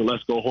screaming,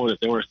 let's go Hornets.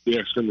 They weren't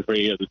there screaming for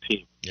any other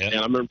team. Yeah. And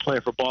I remember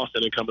playing for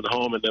Boston and coming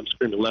home and them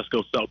screaming, let's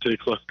go Celtics,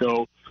 let's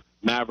go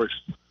Mavericks.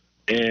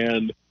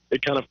 And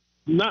it kind of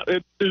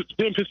it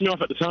didn't piss me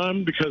off at the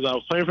time because I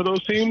was playing for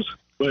those teams,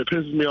 but it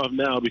pisses me off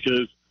now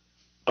because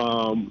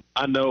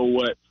I know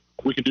what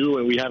we can do,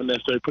 and we haven't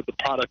necessarily put the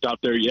product out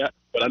there yet,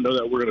 but I know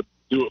that we're going to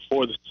do it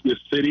for this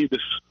city,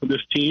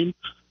 this team.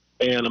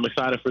 And I'm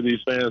excited for these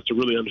fans to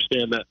really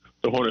understand that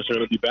the Hornets are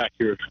going to be back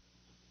here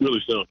really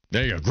soon.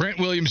 There you go. Grant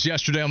Williams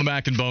yesterday on the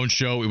Mac and Bone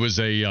Show. It was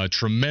a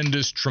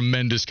tremendous,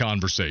 tremendous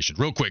conversation.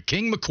 Real quick,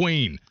 King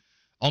McQueen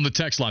on the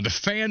text line, the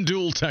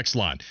FanDuel text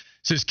line,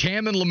 says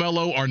Cam and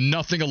LaMelo are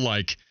nothing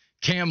alike.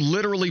 Cam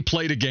literally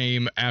played a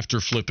game after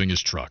flipping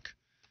his truck.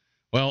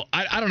 Well,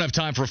 I don't have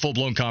time for a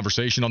full-blown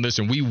conversation on this,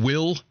 and we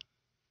will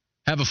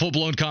have a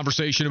full-blown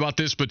conversation about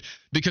this, but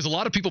because a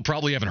lot of people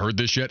probably haven't heard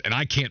this yet, and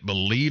I can't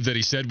believe that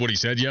he said what he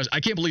said. Yes, I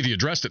can't believe he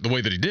addressed it the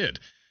way that he did.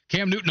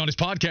 Cam Newton on his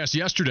podcast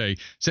yesterday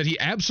said he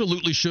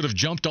absolutely should have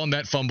jumped on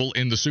that fumble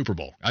in the Super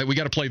Bowl. We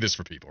got to play this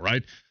for people,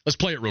 right? Let's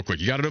play it real quick.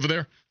 You got it over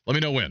there? Let me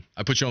know when.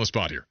 I put you on the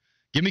spot here.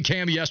 Give me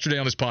Cam yesterday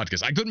on his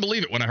podcast. I couldn't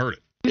believe it when I heard it.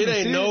 It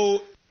ain't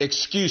no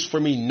excuse for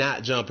me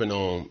not jumping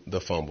on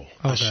the fumble.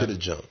 Okay. I should have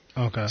jumped.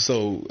 Okay.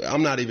 So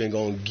I'm not even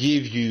going to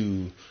give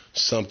you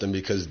something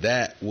because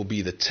that will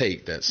be the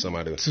take that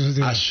somebody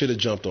I should have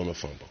jumped on the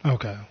fumble.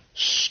 Okay.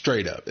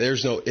 Straight up.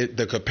 There's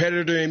the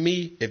competitor in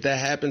me, if that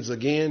happens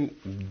again,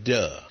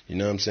 duh. You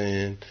know what I'm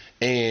saying?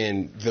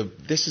 And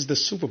this is the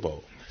Super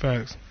Bowl.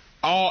 Facts.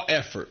 All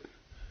effort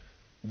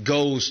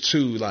goes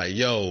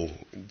to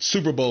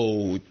Super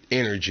Bowl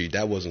energy.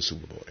 That wasn't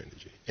Super Bowl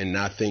energy. And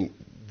I think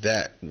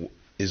that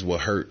is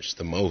what hurts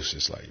the most.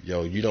 It's like,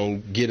 yo, you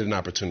don't get an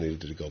opportunity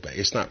to go back.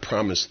 It's not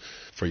promised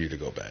for you to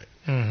go back.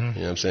 Mm-hmm. You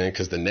know what I'm saying?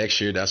 Because the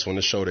next year, that's when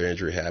the shoulder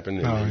injury happened.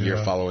 And the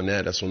year following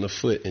that, that's when the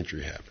foot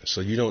injury happened.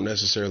 So you don't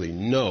necessarily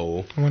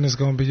know when it's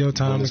going to be your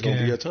time when it's again. going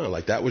to be your time.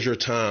 Like, that was your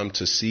time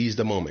to seize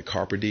the moment.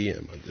 Carpe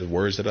diem, the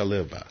words that I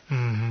live by.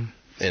 Mm-hmm.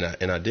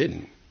 And I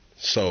didn't.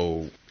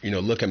 So,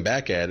 looking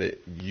back at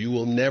it, you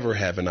will never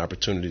have an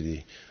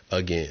opportunity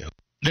again.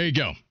 There you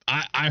go.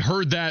 I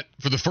heard that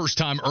for the first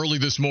time early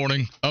this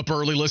morning. Up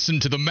early, listen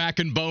to the Mac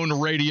and Bone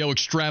Radio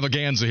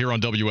extravaganza here on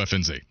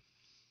WFNZ.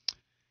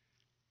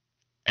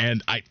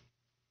 And I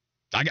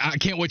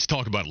can't wait to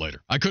talk about it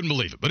later. I couldn't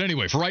believe it. But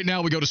anyway, for right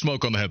now, we go to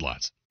Smoke on the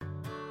headlines.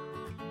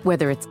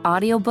 Whether it's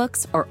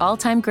audiobooks or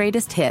all-time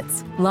greatest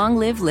hits, long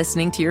live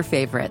listening to your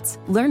favorites.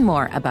 Learn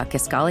more about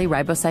Kisqali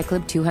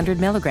Ribociclib 200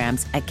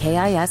 milligrams at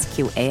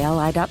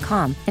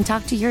KISQALI.com and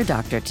talk to your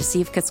doctor to see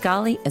if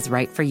Kisqali is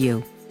right for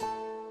you.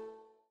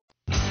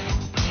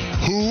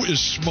 Who is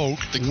smoke?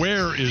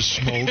 Where is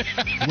smoke?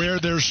 Where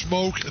there's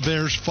smoke,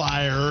 there's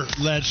fire.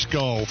 Let's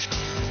go.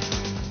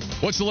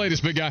 What's the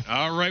latest, big guy?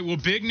 All right, well,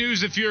 big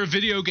news if you're a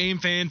video game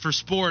fan for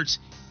sports.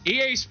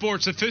 EA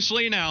Sports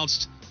officially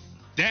announced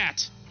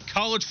that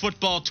College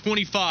Football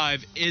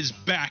 25 is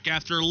back.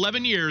 After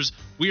 11 years,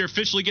 we are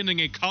officially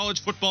getting a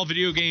college football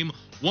video game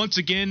once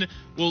again.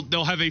 Well,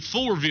 they'll have a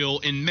full reveal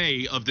in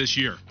May of this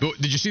year.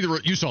 Did you see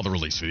you saw the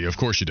release video? Of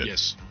course you did.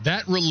 Yes.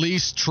 That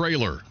release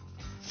trailer,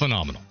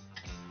 phenomenal.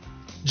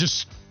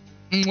 Just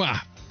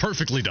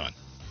perfectly done.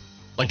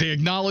 Like, they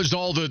acknowledged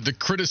all the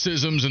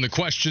criticisms and the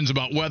questions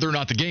about whether or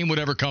not the game would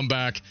ever come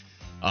back.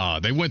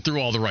 They went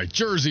through all the right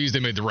jerseys. They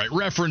made the right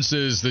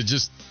references. They're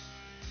just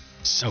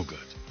so good.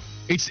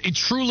 It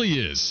truly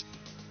is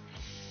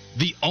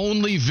the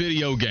only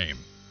video game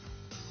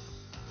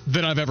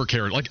that I've ever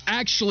cared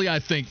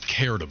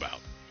about.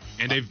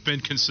 And they've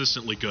been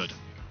consistently good.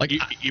 Like,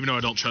 even though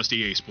I don't trust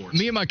EA Sports.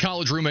 Me and my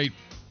college roommate,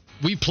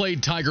 we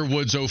played Tiger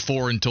Woods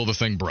 04 until the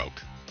thing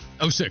broke.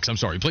 06, I'm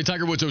sorry. We played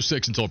Tiger Woods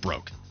 06 until it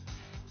broke.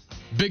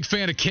 Big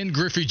fan of Ken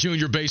Griffey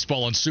Jr.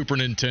 baseball on Super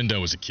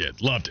Nintendo as a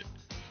kid. Loved it.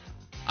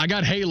 I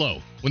got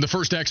Halo when the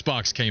first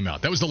Xbox came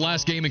out. That was the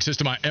last gaming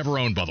system I ever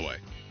owned, by the way.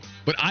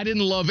 But I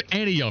didn't love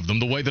any of them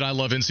the way that I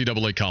love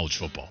NCAA college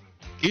football.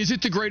 Is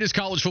it the greatest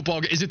college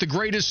football? Is it the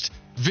greatest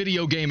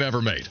video game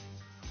ever made?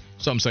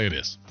 Some say it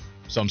is.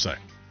 Some say.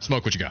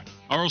 Smoke, what you got?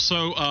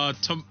 Also,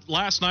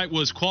 last night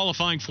was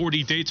qualifying for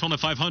the Daytona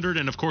 500,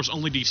 and of course,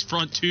 only the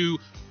front two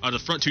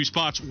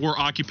spots were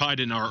occupied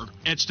and are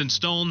etched in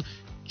stone.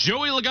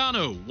 Joey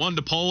Logano won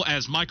the pole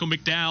as Michael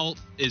McDowell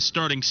is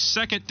starting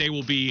second. They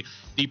will be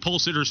the pole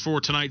sitters for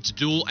tonight's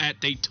duel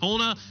at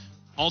Daytona.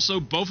 Also,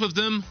 both of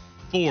them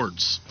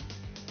Fords.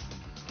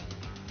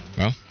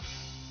 Well,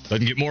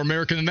 doesn't get more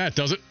American than that,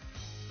 does it?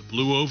 The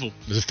blue oval.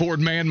 As a Ford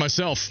man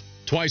myself,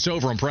 twice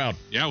over, I'm proud.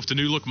 Yeah, with the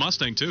new look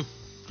Mustang, too.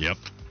 Yep.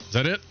 Is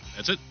that it?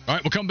 That's it. All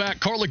right, we'll come back.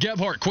 Carla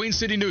Gebhardt, Queen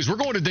City News. We're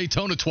going to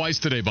Daytona twice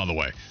today, by the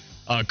way.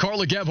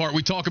 Carla Gebhardt,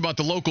 we talk about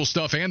the local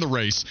stuff and the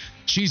race.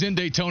 She's in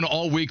Daytona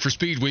all week for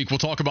Speed Week. We'll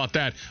talk about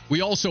that.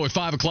 We also, at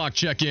 5 o'clock,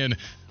 check in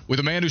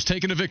with a man who's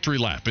taken a victory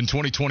lap in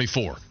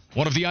 2024.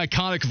 One of the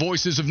iconic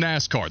voices of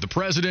NASCAR, the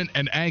president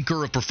and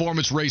anchor of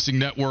Performance Racing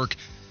Network,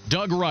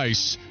 Doug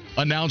Rice,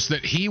 announced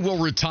that he will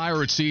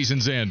retire at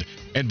season's end.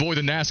 And boy,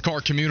 the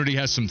NASCAR community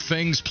has some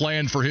things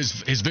planned for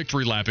his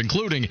victory lap,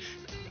 including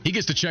he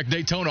gets to check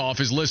Daytona off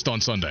his list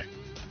on Sunday.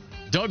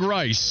 Doug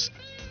Rice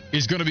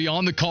is going to be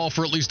on the call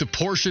for at least a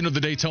portion of the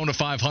Daytona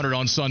 500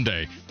 on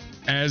Sunday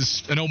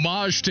as an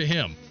homage to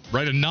him,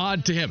 right? A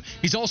nod to him.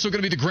 He's also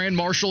going to be the Grand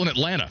Marshal in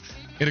Atlanta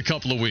in a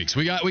couple of weeks.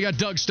 We got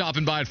Doug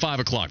stopping by at 5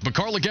 o'clock. But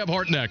Carla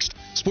Gebhardt next.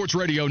 Sports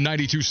Radio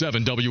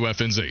 92.7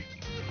 WFNZ.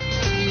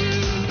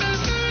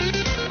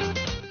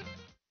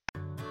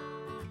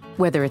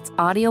 Whether it's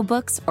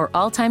audiobooks or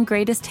all-time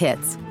greatest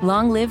hits,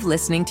 long live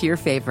listening to your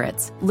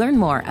favorites. Learn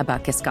more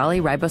about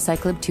Kisqali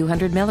Ribociclib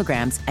 200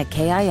 milligrams at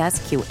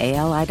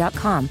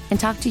KISQALI.com and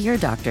talk to your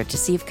doctor to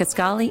see if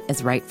Kisqali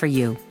is right for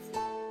you.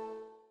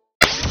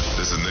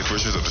 This is Nick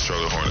Richards of the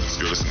Charlotte Hornets.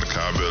 You're listening to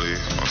Kyle Bailey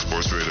on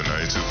Sports Radio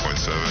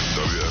 92.7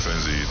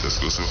 WFNZ, the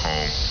exclusive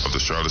home of the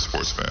Charlotte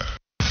sports fan.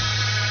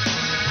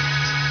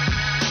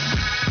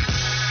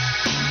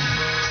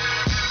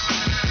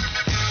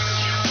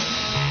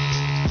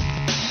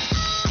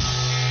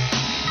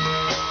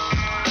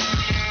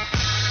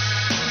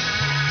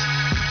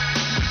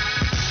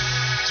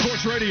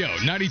 Radio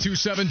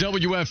 92.7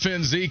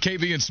 WFNZ,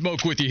 KB and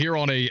Smoke with you here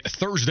on a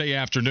Thursday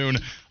afternoon.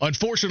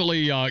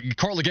 Unfortunately,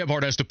 Carla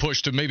Gebhardt has to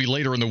push to maybe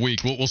later in the week.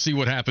 We'll see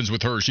what happens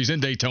with her. She's in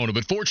Daytona,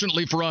 but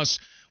fortunately for us,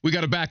 we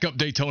got a backup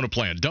Daytona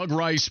plan. Doug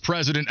Rice,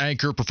 president,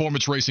 anchor,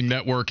 Performance Racing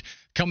Network,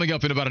 coming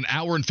up in about an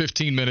hour and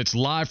 15 minutes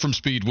live from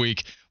Speed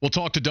Week. We'll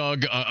talk to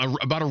Doug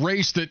about a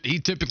race that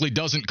he typically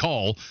doesn't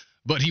call,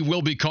 but he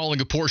will be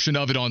calling a portion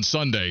of it on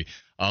Sunday.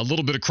 a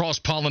little bit of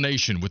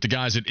cross-pollination with the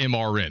guys at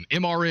MRN.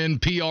 MRN,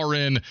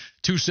 PRN,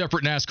 two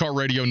separate NASCAR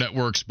radio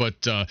networks, but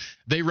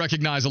they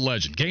recognize a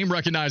legend. Game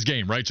recognized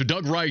game, right? So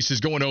Doug Rice is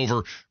going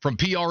over from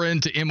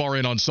PRN to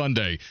MRN on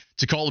Sunday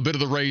to call a bit of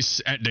the race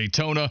at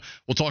Daytona.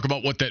 We'll talk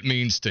about what that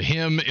means to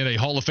him in a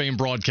Hall of Fame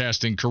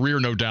broadcasting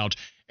career, no doubt.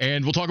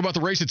 And we'll talk about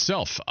the race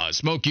itself.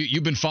 Smoke,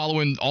 you've been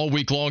following all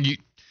week long.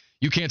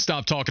 You can't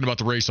stop talking about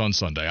the race on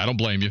Sunday. I don't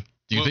blame you.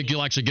 Do you think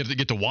you'll actually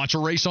get to watch a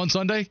race on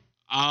Sunday?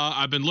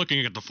 I've been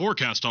looking at the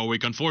forecast all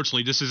week.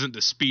 Unfortunately, this isn't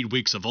the speed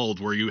weeks of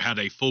old where you had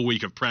a full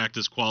week of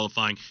practice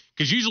qualifying,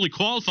 because usually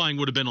qualifying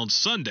would have been on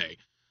Sunday,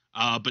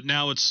 but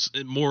now it's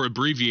more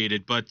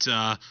abbreviated. But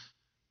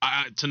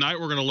tonight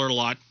we're going to learn a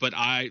lot. But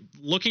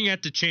looking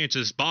at the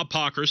chances, Bob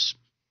Pockers,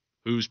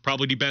 who's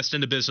probably the best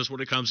in the business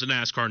when it comes to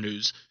NASCAR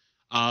news,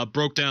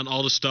 broke down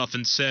all the stuff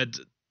and said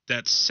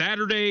that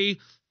Saturday,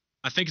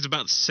 I think it's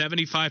about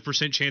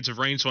 75% chance of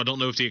rain, so I don't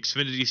know if the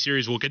Xfinity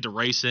Series will get to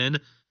race in.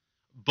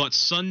 But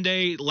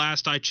Sunday,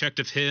 last I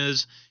checked of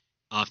his,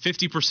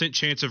 50%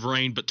 chance of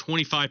rain, but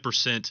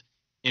 25%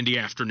 in the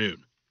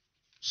afternoon.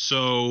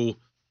 So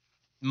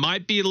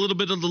might be a little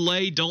bit of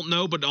delay, don't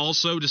know, but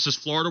also this is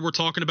Florida we're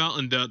talking about,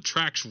 and the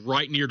track's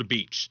right near the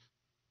beach.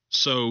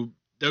 So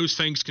those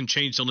things can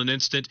change on an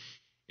instant.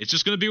 It's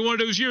just going to be one of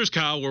those years,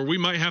 Kyle, where we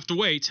might have to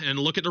wait and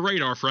look at the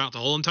radar throughout the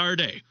whole entire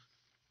day.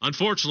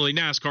 Unfortunately,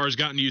 NASCAR has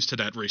gotten used to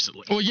that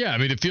recently. Well, yeah. I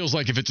mean, it feels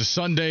like if it's a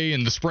Sunday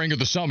in the spring or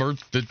the summer,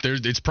 that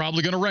it's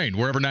probably going to rain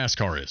wherever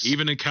NASCAR is.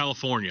 Even in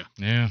California.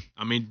 Yeah.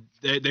 I mean,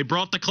 they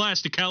brought the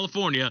class to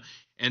California,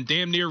 and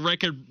damn near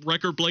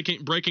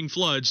record-breaking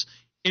floods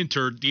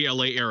entered the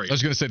L.A. area. I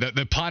was going to say that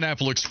the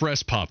Pineapple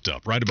Express popped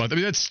up right about that.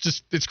 I mean,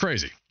 it's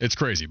crazy. It's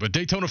crazy. But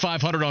Daytona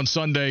 500 on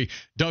Sunday,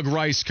 Doug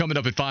Rice coming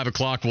up at 5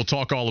 o'clock. We'll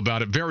talk all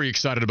about it. Very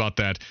excited about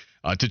that.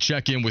 To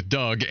check in with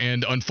Doug.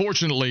 And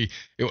unfortunately,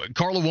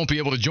 Carla won't be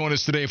able to join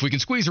us today. If we can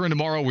squeeze her in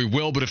tomorrow, we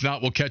will. But if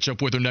not, we'll catch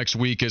up with her next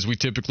week, as we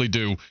typically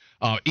do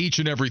each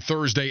and every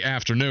Thursday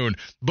afternoon.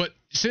 But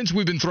since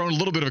we've been throwing a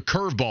little bit of a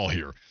curveball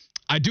here,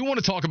 I do want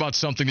to talk about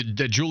something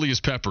that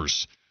Julius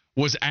Peppers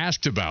was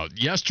asked about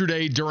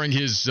yesterday during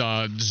his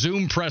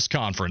Zoom press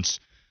conference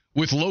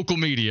with local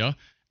media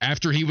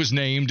after he was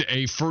named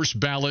a first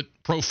ballot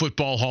Pro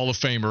Football Hall of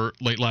Famer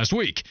late last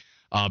week.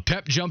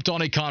 Pep jumped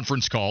on a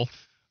conference call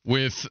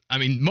with, I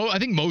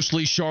think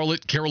mostly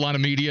Charlotte, Carolina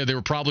media. There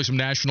were probably some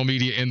national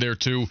media in there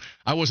too.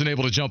 I wasn't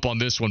able to jump on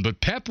this one,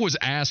 but Pep was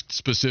asked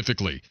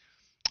specifically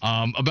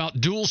about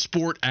dual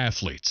sport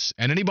athletes.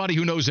 And anybody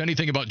who knows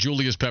anything about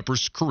Julius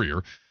Peppers'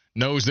 career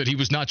knows that he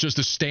was not just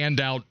a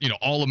standout,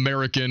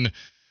 All-American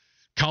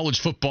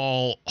college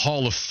football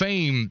Hall of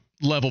Fame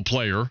level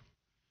player.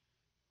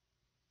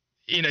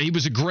 He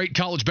was a great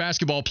college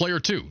basketball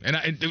player too. And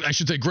I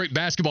should say great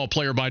basketball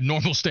player by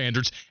normal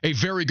standards, a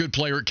very good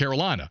player at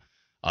Carolina.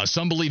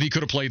 Some believe he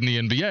could have played in the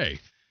NBA.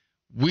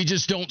 We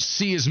just don't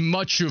see as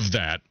much of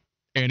that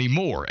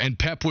anymore. And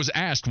Pep was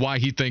asked why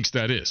he thinks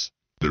that is.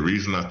 The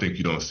reason I think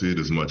you don't see it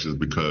as much is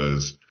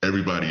because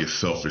everybody is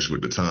selfish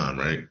with the time,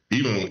 right?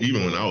 Even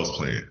when I was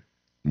playing,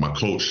 my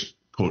coach,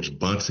 Coach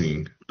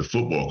Bunting, the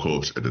football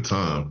coach at the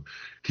time,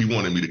 he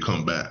wanted me to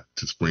come back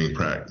to spring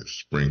practice,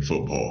 spring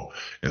football,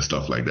 and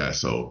stuff like that.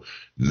 So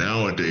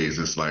nowadays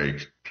it's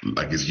like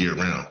it's year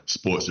round.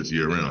 Sports is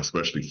year round,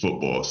 especially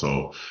football.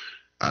 So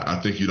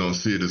I think you don't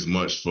see it as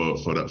much for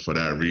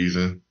that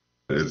reason.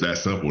 It's that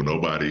simple.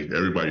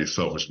 Everybody is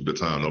selfish with the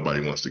time.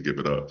 Nobody wants to give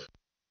it up.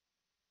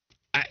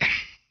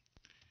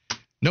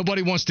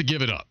 Nobody wants to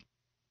give it up.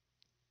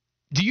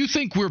 Do you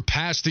think we're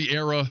past the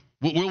era?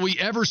 Will we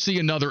ever see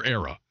another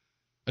era,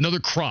 another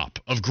crop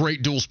of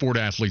great dual sport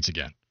athletes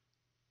again?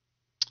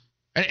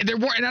 And I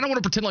don't want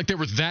to pretend like there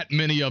were that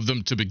many of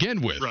them to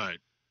begin with. Right.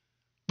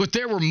 But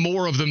there were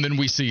more of them than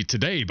we see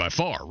today by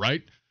far,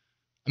 right?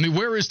 I mean,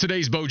 where is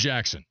today's Bo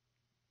Jackson?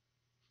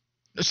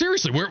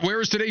 Seriously, where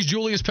is today's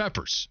Julius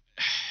Peppers?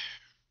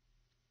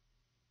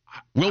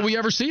 Will we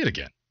ever see it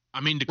again?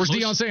 I mean, where's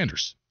Deion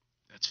Sanders?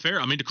 That's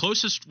fair. I mean, the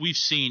closest we've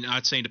seen,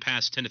 I'd say, in the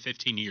past 10 to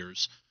 15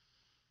 years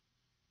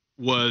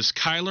was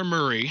Kyler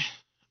Murray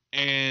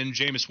and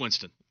Jameis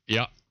Winston.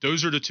 Yeah.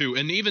 Those are the two.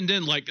 And even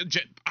then, I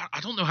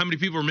don't know how many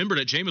people remember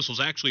that Jameis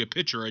was actually a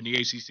pitcher in the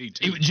ACC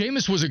team.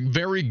 Jameis was a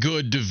very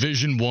good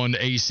Division I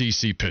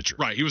ACC pitcher.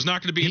 Right. He was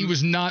not going to be. He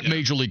was not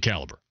Major League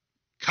caliber.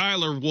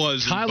 Kyler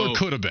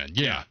could have been,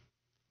 yeah.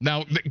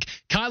 Now,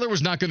 Kyler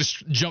was not going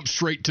to jump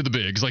straight to the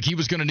bigs. Like, he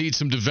was going to need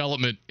some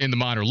development in the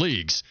minor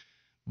leagues.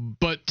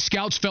 But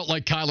scouts felt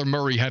like Kyler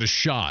Murray had a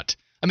shot.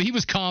 I mean, he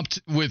was comped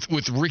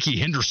with Ricky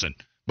Henderson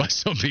by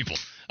some people.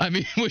 I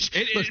mean,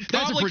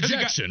 that's a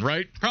projection,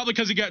 right? Probably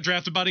because he got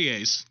drafted by the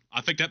A's.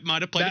 I think that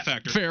might have played a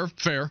factor. Fair.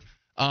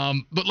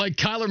 But like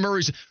Kyler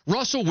Murray's,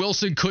 Russell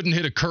Wilson couldn't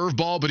hit a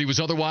curveball, but he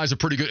was otherwise a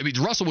pretty good. I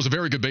mean, Russell was a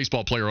very good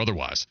baseball player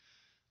otherwise.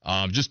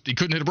 Just he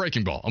couldn't hit a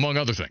breaking ball, among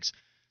other things.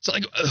 So,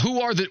 like,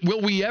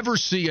 will we ever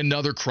see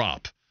another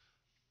crop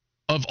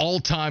of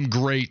all-time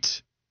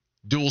great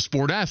dual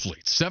sport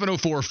athletes?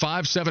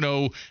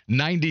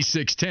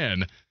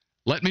 704-570-9610.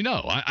 Let me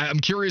know. I'm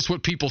curious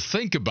what people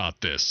think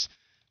about this,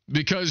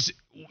 Because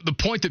the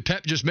point that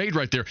Pep just made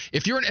right there,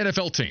 if you're an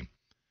NFL team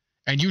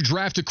and you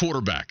draft a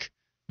quarterback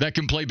that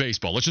can play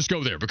baseball, let's just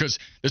go there because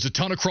there's a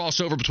ton of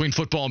crossover between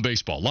football and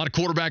baseball. A lot of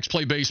quarterbacks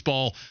play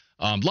baseball.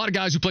 A lot of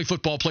guys who play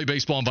football play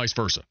baseball and vice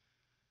versa.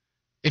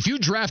 If you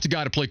draft a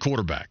guy to play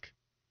quarterback,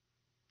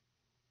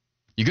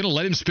 you're going to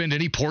let him spend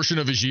any portion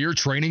of his year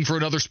training for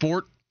another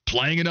sport,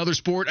 playing another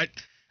sport?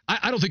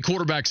 I don't think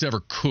quarterbacks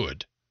ever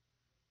could.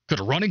 Could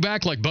a running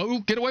back like Bo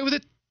get away with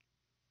it?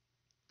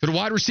 Could a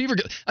wide receiver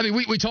get? I mean,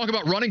 we talk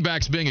about running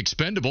backs being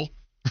expendable,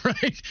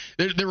 right?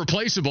 They're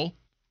replaceable.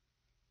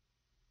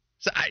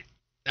 So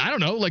I don't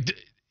know. Like,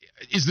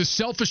 is the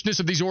selfishness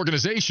of these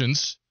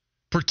organizations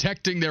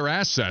protecting their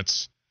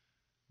assets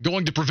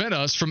going to prevent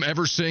us from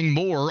ever seeing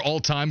more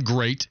all-time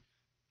great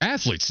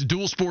athletes,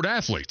 dual sport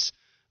athletes?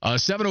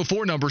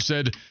 704 number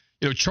said,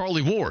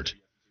 Charlie Ward.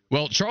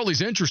 Well,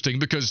 Charlie's interesting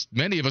because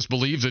many of us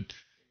believe that,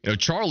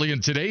 Charlie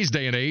in today's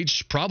day and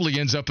age probably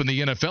ends up in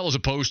the NFL as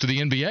opposed to the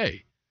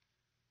NBA.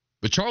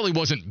 But Charlie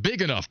wasn't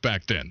big enough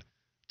back then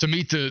to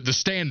meet the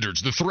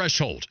standards, the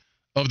threshold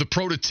of the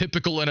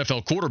prototypical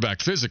NFL quarterback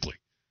physically.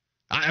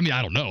 I mean,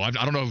 I don't know. I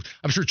don't know.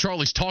 I'm sure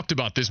Charlie's talked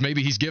about this.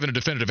 Maybe he's given a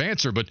definitive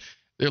answer, but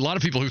there are a lot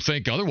of people who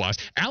think otherwise.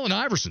 Allen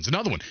Iverson's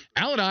another one.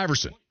 Allen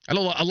Iverson. I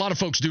know a lot of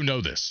folks do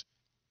know this.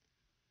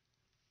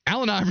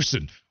 Allen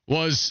Iverson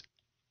was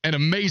an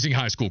amazing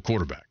high school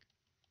quarterback.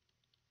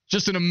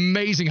 Just an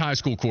amazing high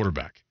school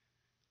quarterback.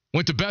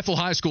 Went to Bethel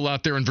High School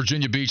out there in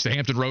Virginia Beach, the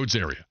Hampton Roads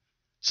area.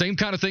 Same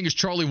kind of thing as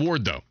Charlie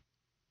Ward, though.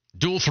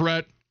 Dual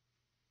threat,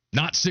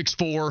 not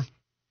 6'4",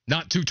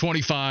 not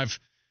 225.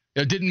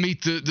 Didn't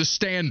meet the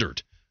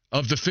standard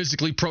of the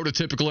physically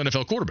prototypical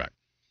NFL quarterback.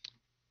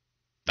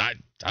 I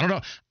don't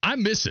know. I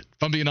miss it,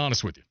 if I'm being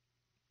honest with you.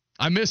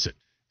 I miss it.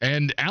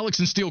 And Alex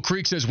in Steel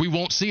Creek says we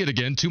won't see it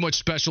again. Too much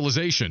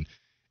specialization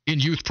in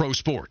youth pro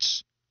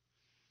sports.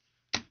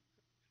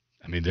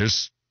 I mean,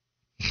 there's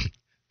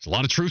a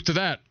lot of truth to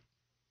that.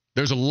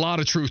 There's a lot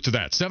of truth to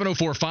that.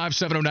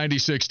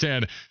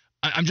 704-570-9610.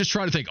 I'm just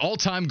trying to think.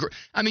 All-time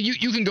I mean,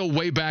 you can go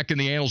way back in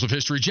the annals of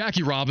history.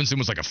 Jackie Robinson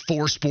was like a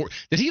 4-sport.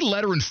 Did he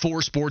letter in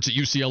 4 sports at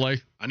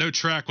UCLA? I know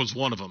track was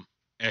one of them.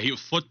 He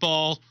was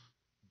football,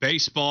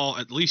 baseball,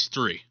 at least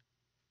 3.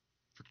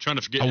 Trying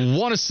to forget. I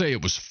want to say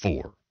it was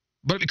 4.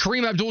 But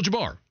Kareem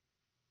Abdul-Jabbar.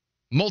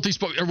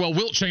 Multi-sport. Well,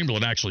 Wilt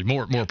Chamberlain, actually,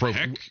 more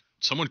appropriate.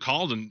 Someone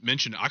called and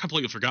mentioned, I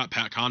completely forgot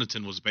Pat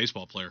Connaughton was a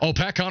baseball player. Oh,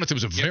 Pat Connaughton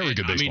was a very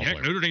good baseball player.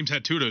 Notre Dame's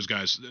had 2 of those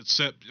guys.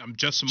 Except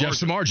Jeff Samardzija. Jeff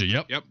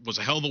Samardzija, Yep, was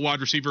a hell of a wide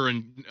receiver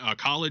in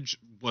college,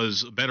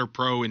 was a better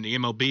pro in the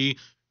MLB,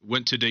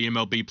 went to the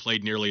MLB,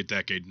 played nearly a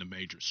decade in the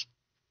majors.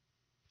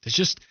 It's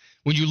just,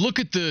 when you look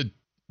at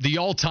the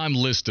all-time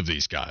list of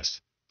these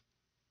guys,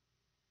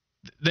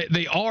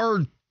 they are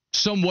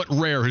somewhat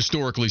rare,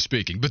 historically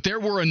speaking, but there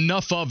were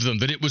enough of them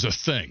that it was a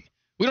thing.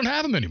 We don't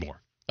have them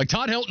anymore. Like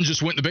Todd Helton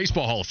just went in the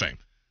Baseball Hall of Fame.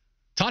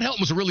 Todd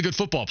Helton was a really good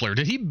football player.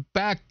 Did he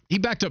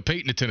backed up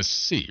Peyton at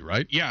Tennessee,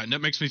 right? Yeah, and that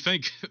makes me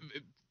think,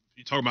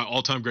 you talk about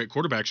all-time great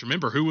quarterbacks.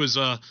 Remember, who was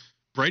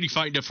Brady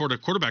fighting for the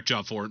quarterback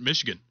job for at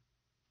Michigan?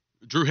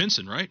 Drew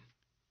Henson, right?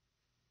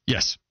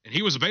 Yes. And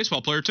he was a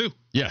baseball player, too.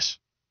 Yes.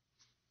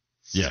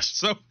 Yes.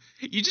 So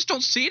you just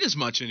don't see it as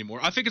much anymore.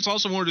 I think it's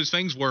also one of those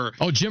things where...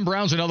 Oh, Jim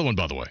Brown's another one,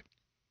 by the way.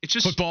 It's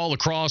just... Football,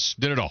 lacrosse,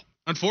 did it all.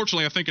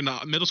 Unfortunately, I think in the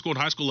middle school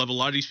and high school level, a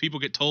lot of these people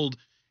get told,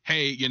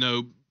 hey,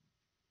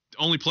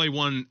 only play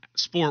one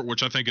sport,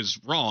 which I think is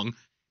wrong.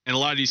 And a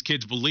lot of these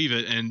kids believe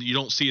it, and you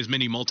don't see as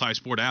many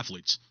multi-sport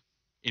athletes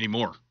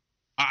anymore.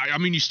 I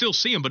mean, you still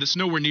see them, but it's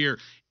nowhere near.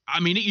 I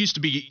mean, it used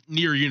to be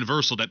near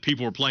universal that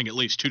people were playing at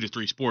least 2 to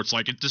 3 sports.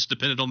 Like, it just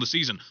depended on the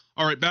season.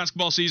 All right,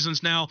 basketball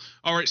season's now.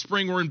 All right,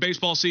 spring, we're in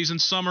baseball season.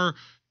 Summer,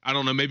 I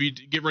don't know, maybe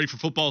get ready for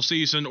football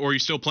season, or you're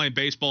still playing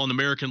baseball in the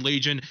American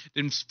Legion.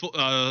 Then,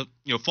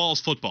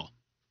 fall's football.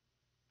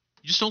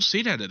 You just don't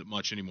see that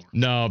much anymore.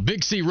 No,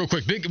 Big C, real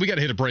quick. We got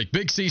to hit a break.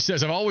 Big C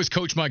says, I've always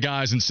coached my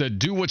guys and said,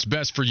 do what's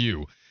best for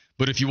you.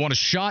 But if you want a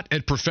shot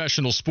at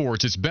professional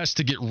sports, it's best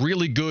to get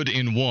really good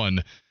in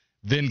one,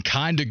 then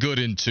kind of good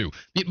in 2.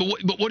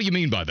 But what do you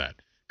mean by that?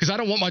 Because I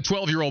don't want my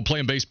 12-year-old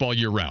playing baseball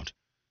year-round.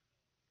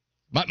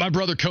 My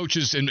brother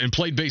coaches and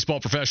played baseball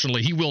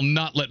professionally. He will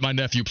not let my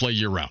nephew play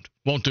year-round.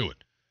 Won't do it.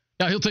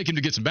 Now, he'll take him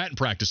to get some batting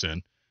practice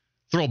in,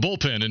 throw a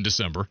bullpen in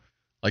December.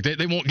 Like,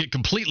 they won't get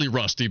completely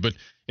rusty, but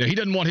he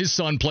doesn't want his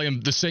son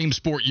playing the same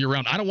sport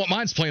year-round. I don't want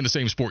mine playing the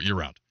same sport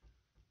year-round.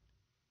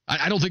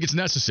 I don't think it's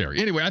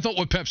necessary. Anyway, I thought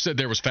what Pep said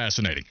there was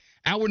fascinating.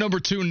 Hour number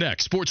 2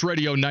 next. Sports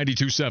Radio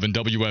 92.7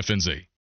 WFNZ.